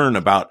to learn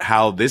about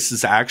how this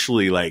is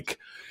actually like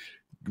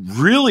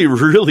really,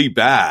 really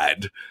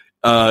bad.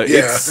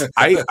 It's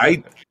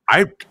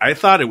I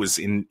thought it was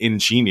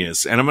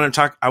ingenious, and I want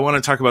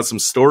to talk about some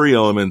story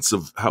elements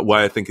of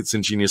why I think it's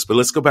ingenious. But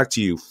let's go back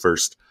to you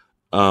first.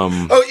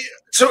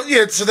 So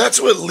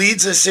that's what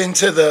leads us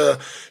into the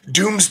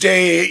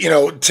doomsday,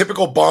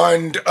 typical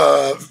Bond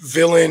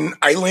villain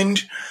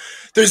island.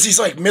 There's these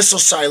like missile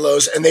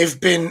silos, and they've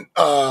been,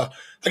 I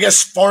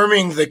guess,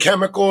 farming the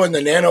chemical and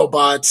the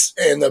nanobots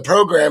and the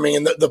programming.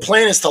 And the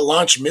plan is to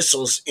launch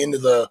missiles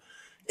into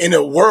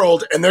a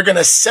world, and they're going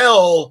to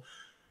sell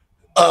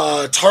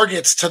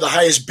targets to the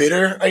highest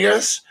bidder, I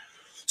guess.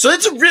 So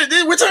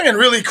we're talking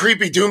really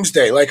creepy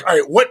doomsday. Like, all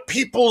right, what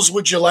peoples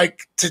would you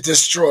like to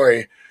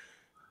destroy?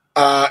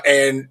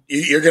 And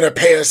you're going to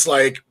pay us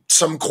like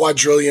some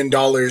quadrillion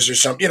dollars or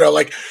something,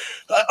 like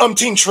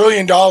umpteen $1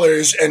 trillion,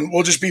 and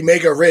we'll just be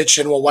mega rich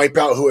and we'll wipe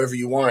out whoever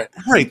you want.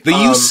 Right.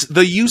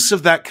 The use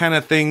of that kind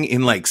of thing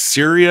in like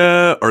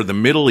Syria or the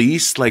Middle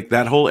East, like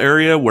that whole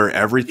area where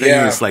everything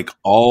is like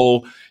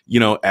all,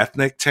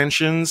 ethnic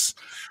tensions.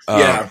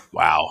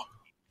 Wow.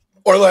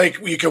 Or like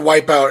you could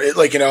wipe out it.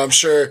 Like, I'm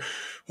sure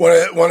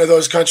one of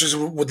those countries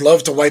would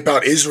love to wipe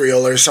out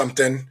Israel or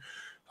something.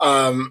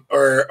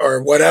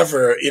 Or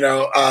whatever,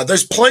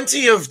 there's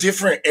plenty of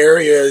different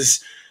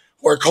areas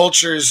or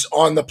cultures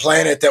on the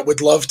planet that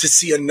would love to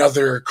see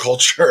another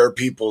culture or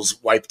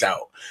peoples wiped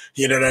out.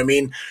 You know what I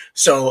mean?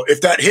 So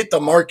if that hit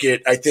the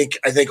market, I think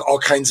all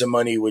kinds of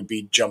money would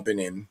be jumping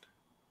in.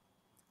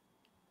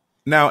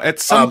 Now, at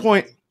some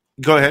point,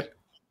 go ahead.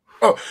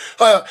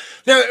 But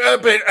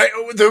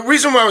the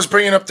reason why I was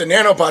bringing up the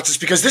nanobots is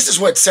because this is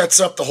what sets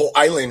up the whole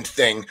island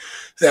thing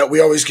that we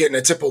always get in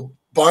a typical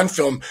Bond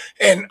film.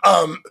 And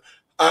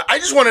I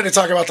just wanted to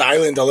talk about the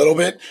island a little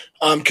bit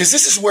because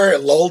this is where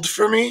it lulled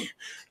for me.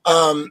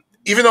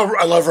 Even though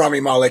I love Rami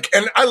Malek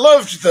and I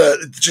loved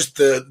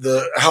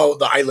the how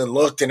the island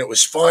looked and it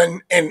was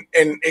fun and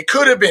it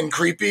could have been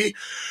creepy,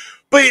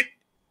 but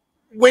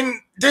when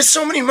there's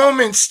so many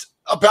moments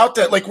about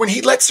that, like when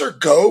he lets her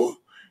go,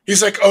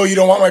 he's like, "Oh, you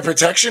don't want my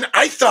protection?"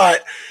 I thought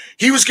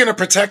he was going to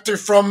protect her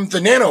from the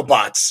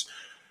nanobots,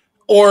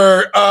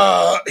 or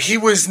he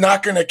was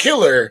not going to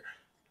kill her.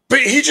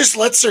 But he just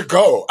lets her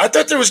go. I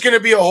thought there was going to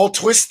be a whole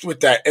twist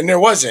with that, and there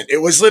wasn't. It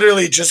was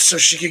literally just so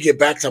she could get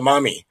back to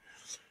mommy.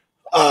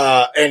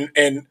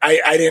 And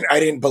I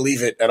didn't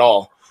believe it at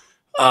all.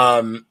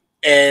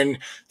 And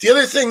the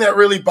other thing that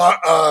really,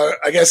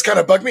 I guess, kind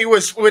of bugged me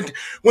was when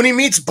he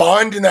meets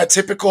Bond in that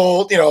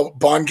typical,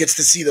 Bond gets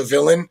to see the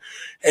villain,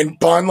 and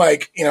Bond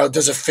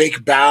does a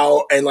fake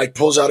bow and like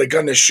pulls out a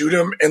gun to shoot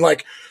him, and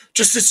like.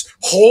 Just this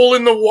hole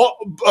in the wall,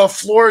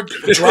 floor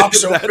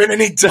drops open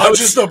and he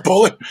dodges the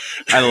bullet.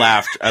 I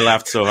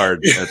laughed so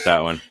hard at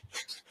that one.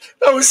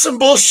 That was some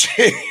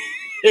bullshit.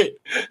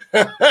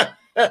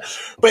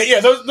 But yeah,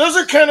 those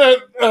are kind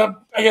of,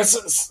 I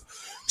guess,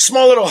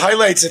 small little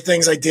highlights of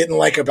things I didn't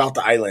like about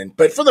the island.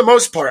 But for the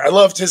most part, I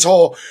loved his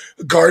whole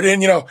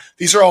garden.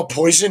 These are all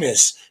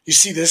poisonous. You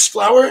see this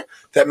flower?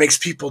 That makes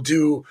people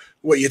do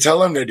what you tell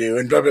them to do,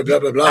 and blah blah blah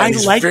blah blah. I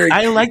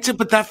liked it,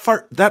 but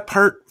that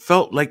part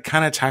felt like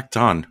kind of tacked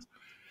on.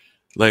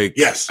 Like,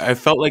 yes, I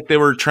felt like they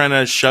were trying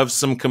to shove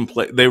some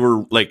They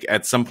were like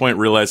at some point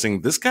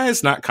realizing this guy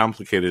is not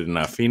complicated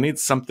enough. He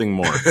needs something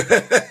more.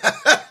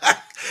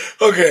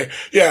 Okay,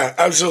 yeah,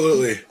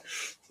 absolutely,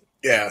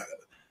 yeah.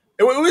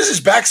 What was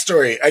his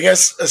backstory? I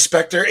guess a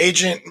Spectre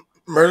agent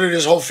murdered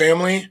his whole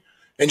family,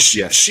 and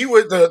she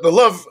was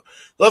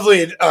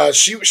lovely.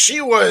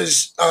 She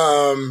was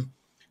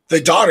the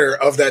daughter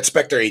of that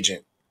Spectre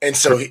agent, and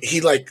so he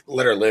like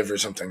let her live or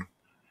something.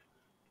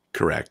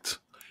 Correct.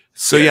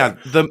 So yeah,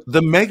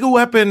 the mega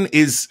weapon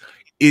is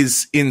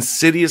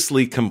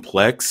insidiously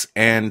complex,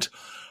 and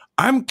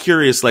I'm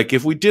curious, like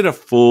if we did a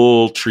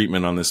full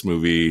treatment on this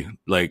movie,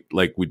 like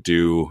we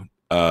do,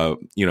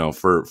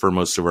 for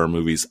most of our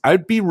movies,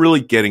 I'd be really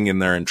getting in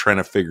there and trying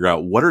to figure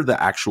out what are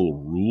the actual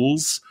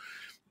rules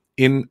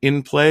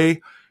in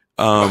play.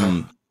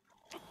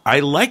 I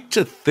like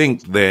to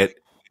think that,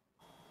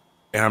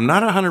 and I'm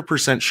not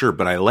 100% sure,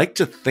 but I like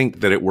to think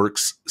that it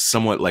works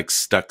somewhat like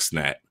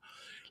Stuxnet.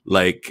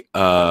 Like,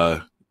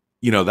 that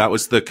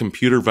was the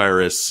computer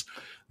virus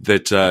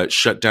that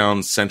shut down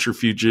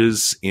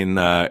centrifuges in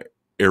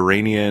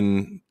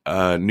Iranian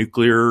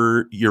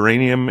nuclear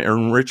uranium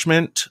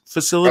enrichment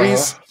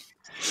facilities.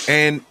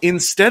 And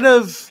instead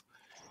of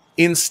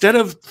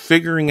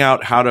figuring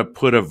out how to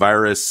put a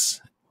virus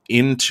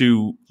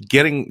into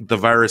getting the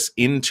virus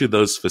into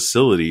those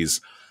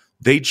facilities,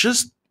 they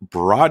just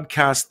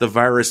broadcast the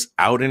virus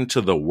out into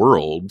the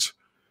world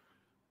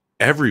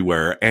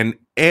everywhere, and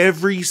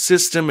every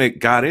system it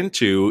got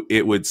into,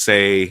 it would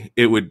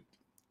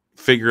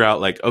figure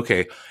out like,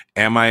 okay,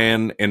 am I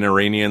in an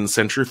Iranian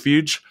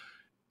centrifuge?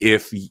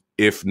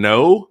 If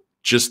no,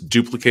 just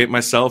duplicate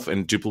myself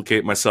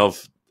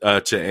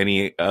to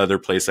any other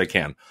place I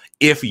can.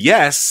 If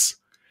yes,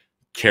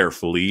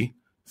 carefully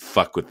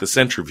fuck with the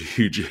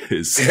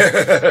centrifuges.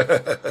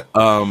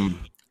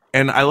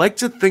 And I like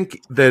to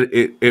think that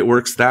it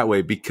works that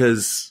way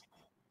because,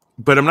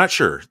 but I'm not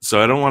sure.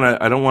 So I don't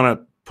want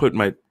to put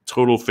my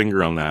total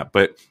finger on that.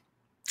 But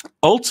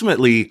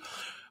ultimately,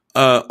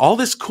 all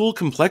this cool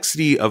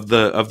complexity of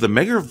the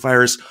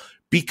megavirus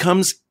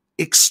becomes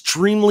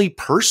extremely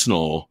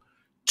personal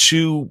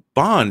to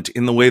Bond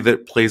in the way that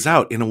it plays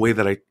out, in a way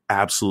that I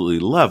absolutely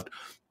loved,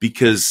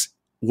 because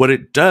what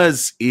it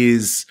does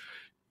is,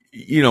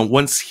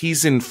 once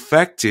he's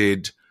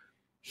infected,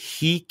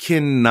 he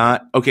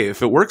cannot, okay,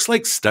 if it works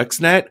like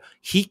Stuxnet,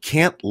 he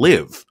can't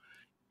live.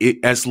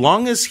 As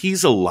long as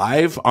he's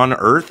alive on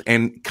Earth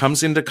and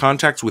comes into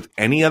contact with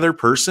any other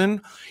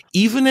person,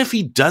 even if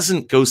he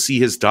doesn't go see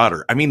his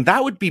daughter, I mean,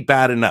 that would be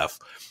bad enough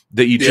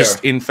that you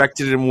just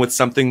infected him with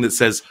something that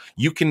says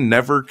you can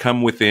never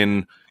come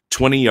within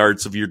 20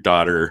 yards of your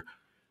daughter.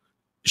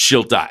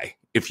 She'll die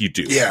if you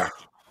do. Yeah.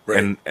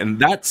 Right. And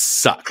that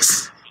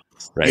sucks.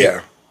 Right.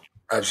 Yeah,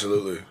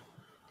 absolutely.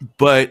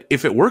 But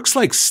if it works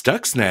like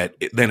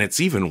Stuxnet, then it's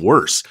even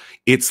worse.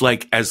 It's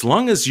like, as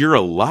long as you're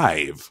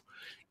alive,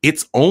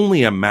 it's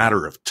only a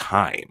matter of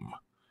time,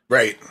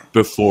 right,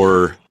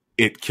 before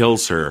it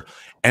kills her.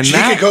 And she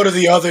could go to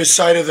the other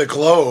side of the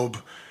globe,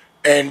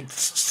 and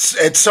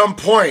at some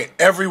point,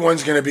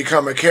 everyone's going to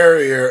become a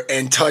carrier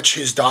and touch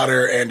his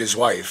daughter and his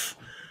wife.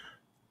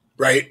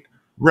 Right.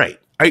 Right.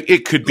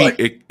 It could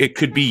be it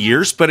could be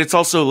years, but it's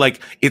also like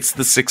it's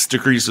the 6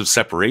 degrees of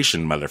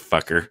separation,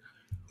 motherfucker.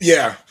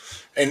 Yeah,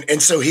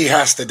 and so he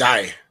has to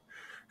die.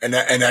 And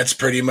that's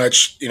pretty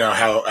much,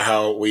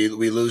 how we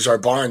lose our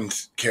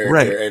Bond character,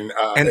 right. And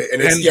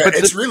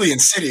it's really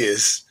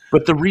insidious.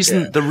 But the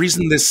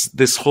reason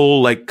this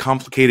whole like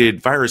complicated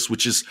virus,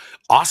 which is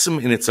awesome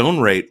in its own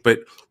right,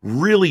 but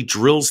really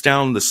drills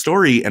down the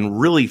story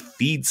and really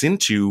feeds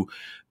into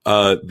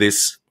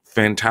this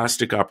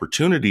fantastic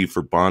opportunity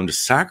for Bond to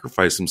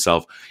sacrifice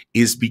himself,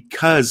 is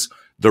because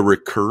the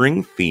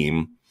recurring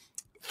theme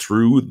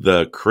through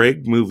the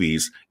Craig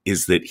movies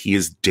is that he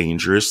is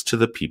dangerous to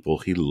the people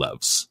he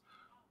loves.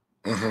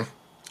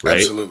 Mm-hmm. Right?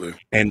 Absolutely.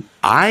 And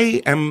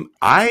I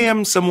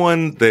am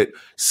someone that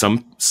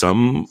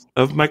some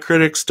of my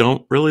critics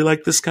don't really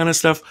like this kind of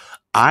stuff.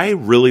 I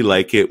really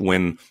like it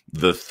when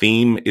the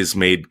theme is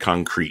made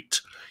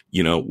concrete.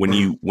 When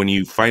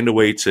you find a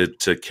way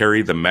to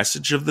carry the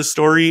message of the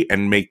story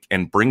and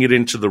bring it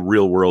into the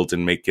real world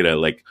and make it a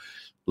like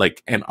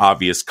an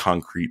obvious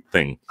concrete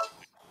thing.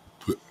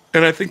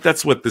 And I think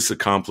that's what this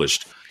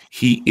accomplished.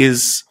 He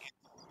is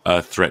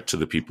a threat to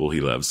the people he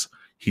loves.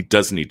 He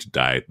does need to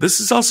die. This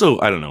is also,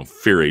 I don't know,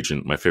 Fear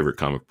Agent, my favorite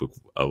comic book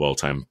of all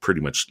time, pretty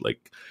much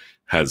like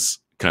has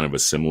kind of a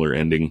similar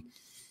ending.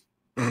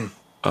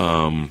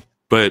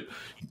 But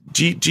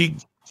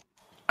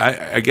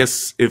I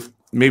guess if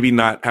maybe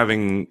not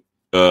having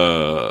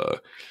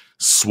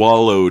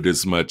swallowed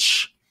as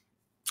much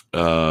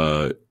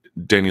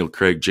Daniel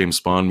Craig James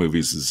Bond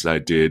movies as I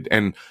did,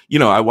 and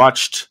I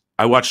watched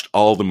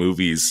all the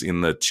movies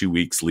in the 2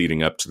 weeks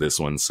leading up to this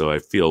one, so I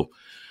feel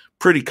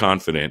pretty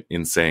confident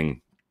in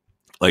saying,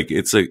 like,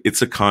 it's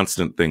a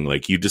constant thing.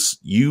 Like,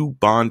 you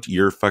Bond,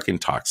 you're fucking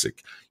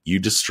toxic. You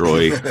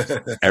destroy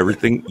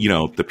everything.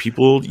 The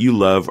people you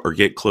love or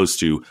get close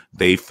to,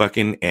 they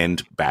fucking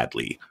end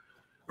badly.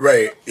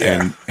 Right.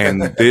 Yeah.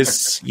 And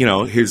this,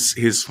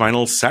 his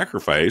final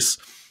sacrifice,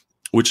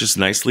 which is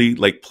nicely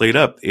like played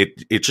up,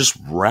 it just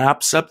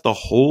wraps up the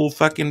whole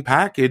fucking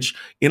package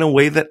in a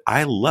way that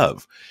I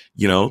love.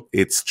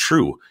 It's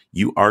true.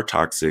 You are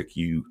toxic.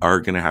 You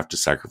are going to have to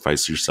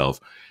sacrifice yourself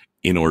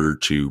in order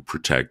to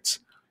protect,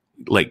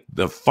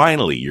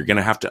 finally, you're going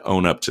to have to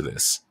own up to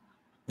this.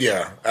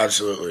 Yeah,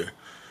 absolutely.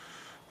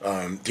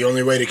 The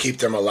only way to keep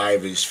them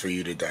alive is for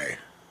you to die.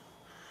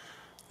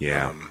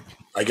 Yeah.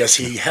 I guess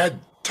he had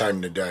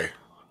time to die.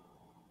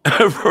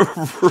 Right.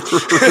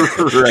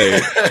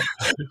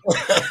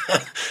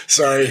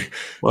 Sorry.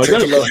 Well, I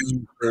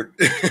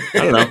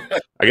don't know.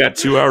 I got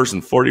 2 hours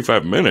and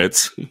 45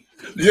 minutes.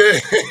 Yeah,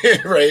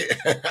 right.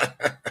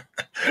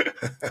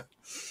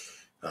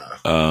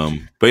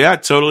 But yeah, I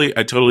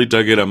totally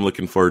dug it. I'm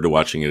looking forward to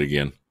watching it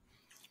again.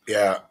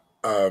 Yeah.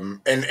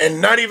 And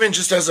not even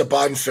just as a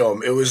Bond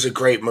film, it was a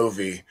great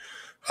movie.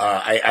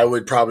 I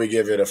would probably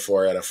give it a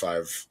 4 out of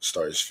 5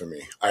 stars for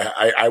me.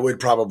 I would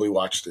probably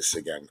watch this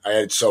again. I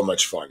had so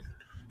much fun,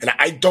 and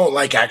I don't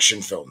like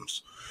action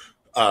films.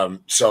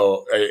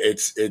 So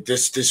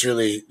this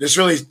really,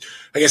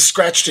 I guess,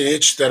 scratched an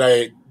itch that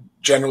I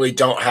generally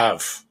don't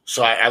have.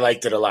 So I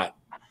liked it a lot.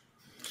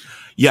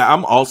 Yeah,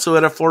 I'm also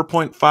at a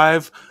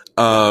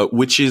 4.5,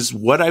 which is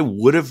what I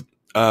would have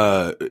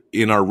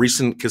in our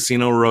recent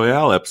Casino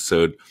Royale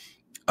episode.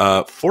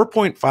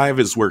 4.5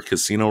 is where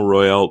Casino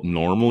Royale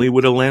normally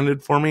would have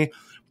landed for me,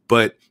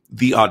 but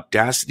the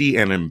audacity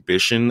and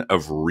ambition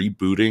of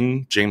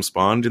rebooting James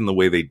Bond in the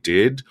way they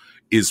did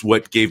is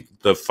what gave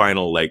the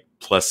final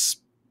plus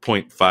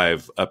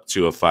 0.5 up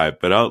to a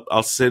 5. But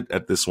I'll sit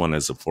at this one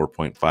as a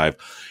 4.5,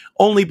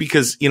 only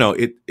because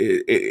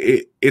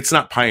it's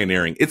not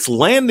pioneering. It's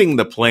landing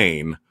the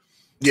plane,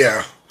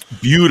 yeah,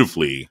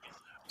 beautifully.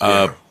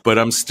 But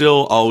I'm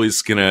still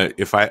always gonna,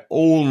 if I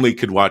only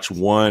could watch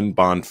one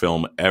Bond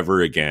film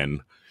ever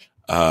again,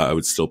 I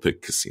would still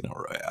pick Casino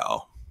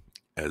Royale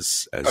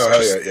as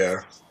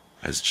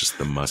just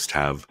the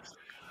must-have.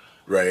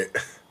 Right.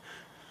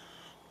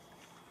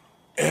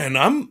 And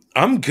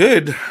I'm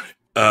good.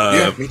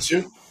 Yeah, me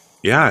too.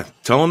 Yeah,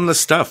 tell them the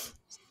stuff.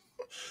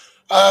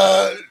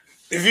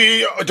 If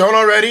you don't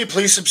already,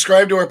 please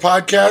subscribe to our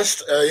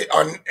podcast.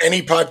 On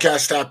any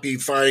podcast app you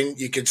find,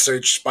 you can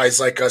search Spies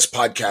Like Us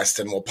podcast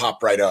and we'll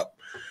pop right up.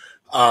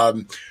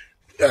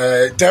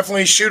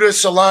 Definitely shoot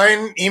us a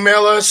line,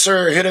 email us,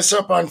 or hit us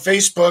up on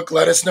Facebook.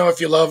 Let us know if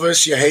you love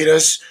us, you hate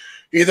us.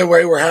 Either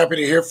way, we're happy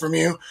to hear from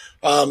you.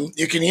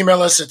 You can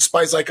email us at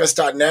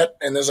spieslikeus.net,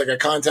 and there's like a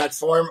contact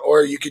form,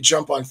 or you could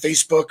jump on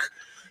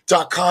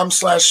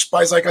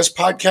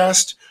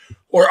Facebook.com/spieslikeUspodcast,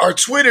 or our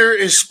Twitter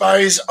is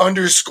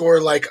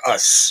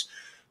spies_like_us.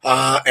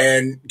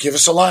 And give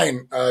us a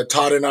line.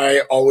 Todd and I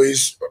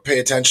always pay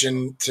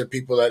attention to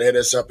people that hit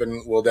us up,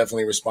 and we'll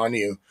definitely respond to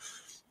you.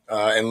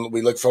 And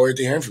we look forward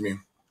to hearing from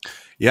you.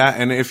 Yeah,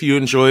 and if you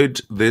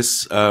enjoyed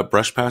this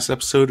Brush Pass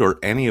episode or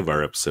any of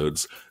our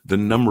episodes, the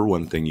number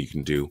one thing you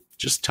can do,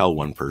 just tell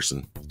one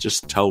person.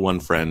 Just tell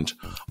one friend.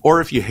 Or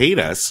if you hate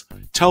us,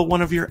 tell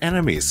one of your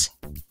enemies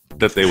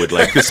that they would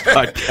like this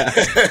podcast.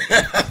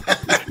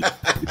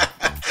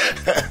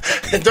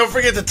 And don't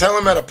forget to tell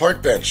them at a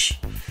park bench.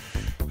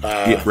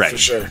 Yeah, right. For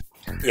sure.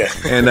 Yeah.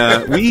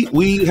 And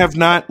we have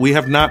not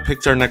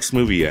picked our next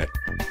movie yet.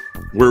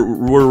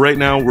 We're right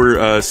now,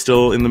 we're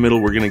still in the middle.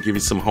 We're going to give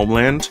you some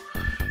Homeland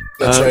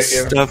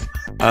stuff.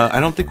 I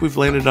don't think we've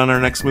landed on our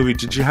next movie.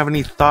 Did you have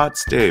any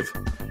thoughts, Dave?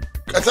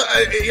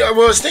 I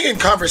was thinking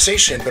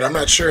Conversation, but I'm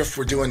not sure if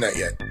we're doing that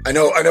yet. I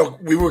know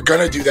we were going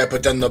to do that,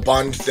 but then the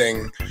Bond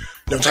thing,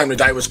 No Time to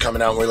Die, was coming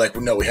out, and we're like,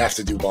 no, we have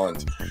to do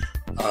Bond.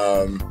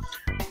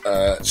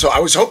 So I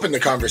was hoping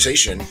the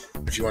Conversation,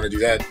 if you want to do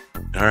that.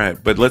 All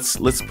right, but let's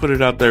put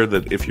it out there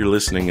that if you're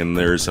listening and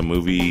there's a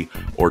movie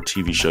or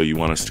TV show you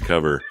want us to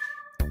cover,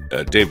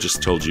 Dave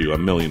just told you a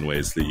million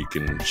ways that you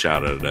can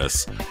shout at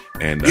us,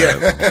 and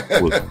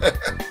we'll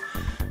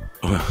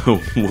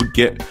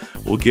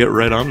get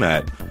right on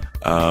that.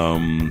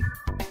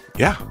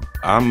 Yeah,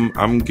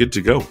 I'm good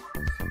to go.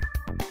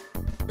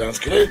 Sounds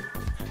good.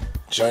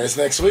 Join us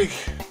next week.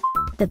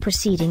 The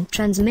preceding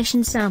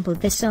transmission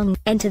sampled the song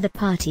 "Enter the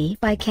Party"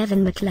 by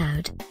Kevin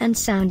MacLeod, and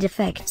sound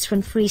effects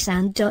from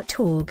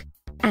freesound.org.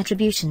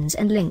 Attributions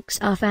and links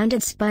are found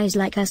at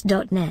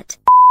spieslikeus.net.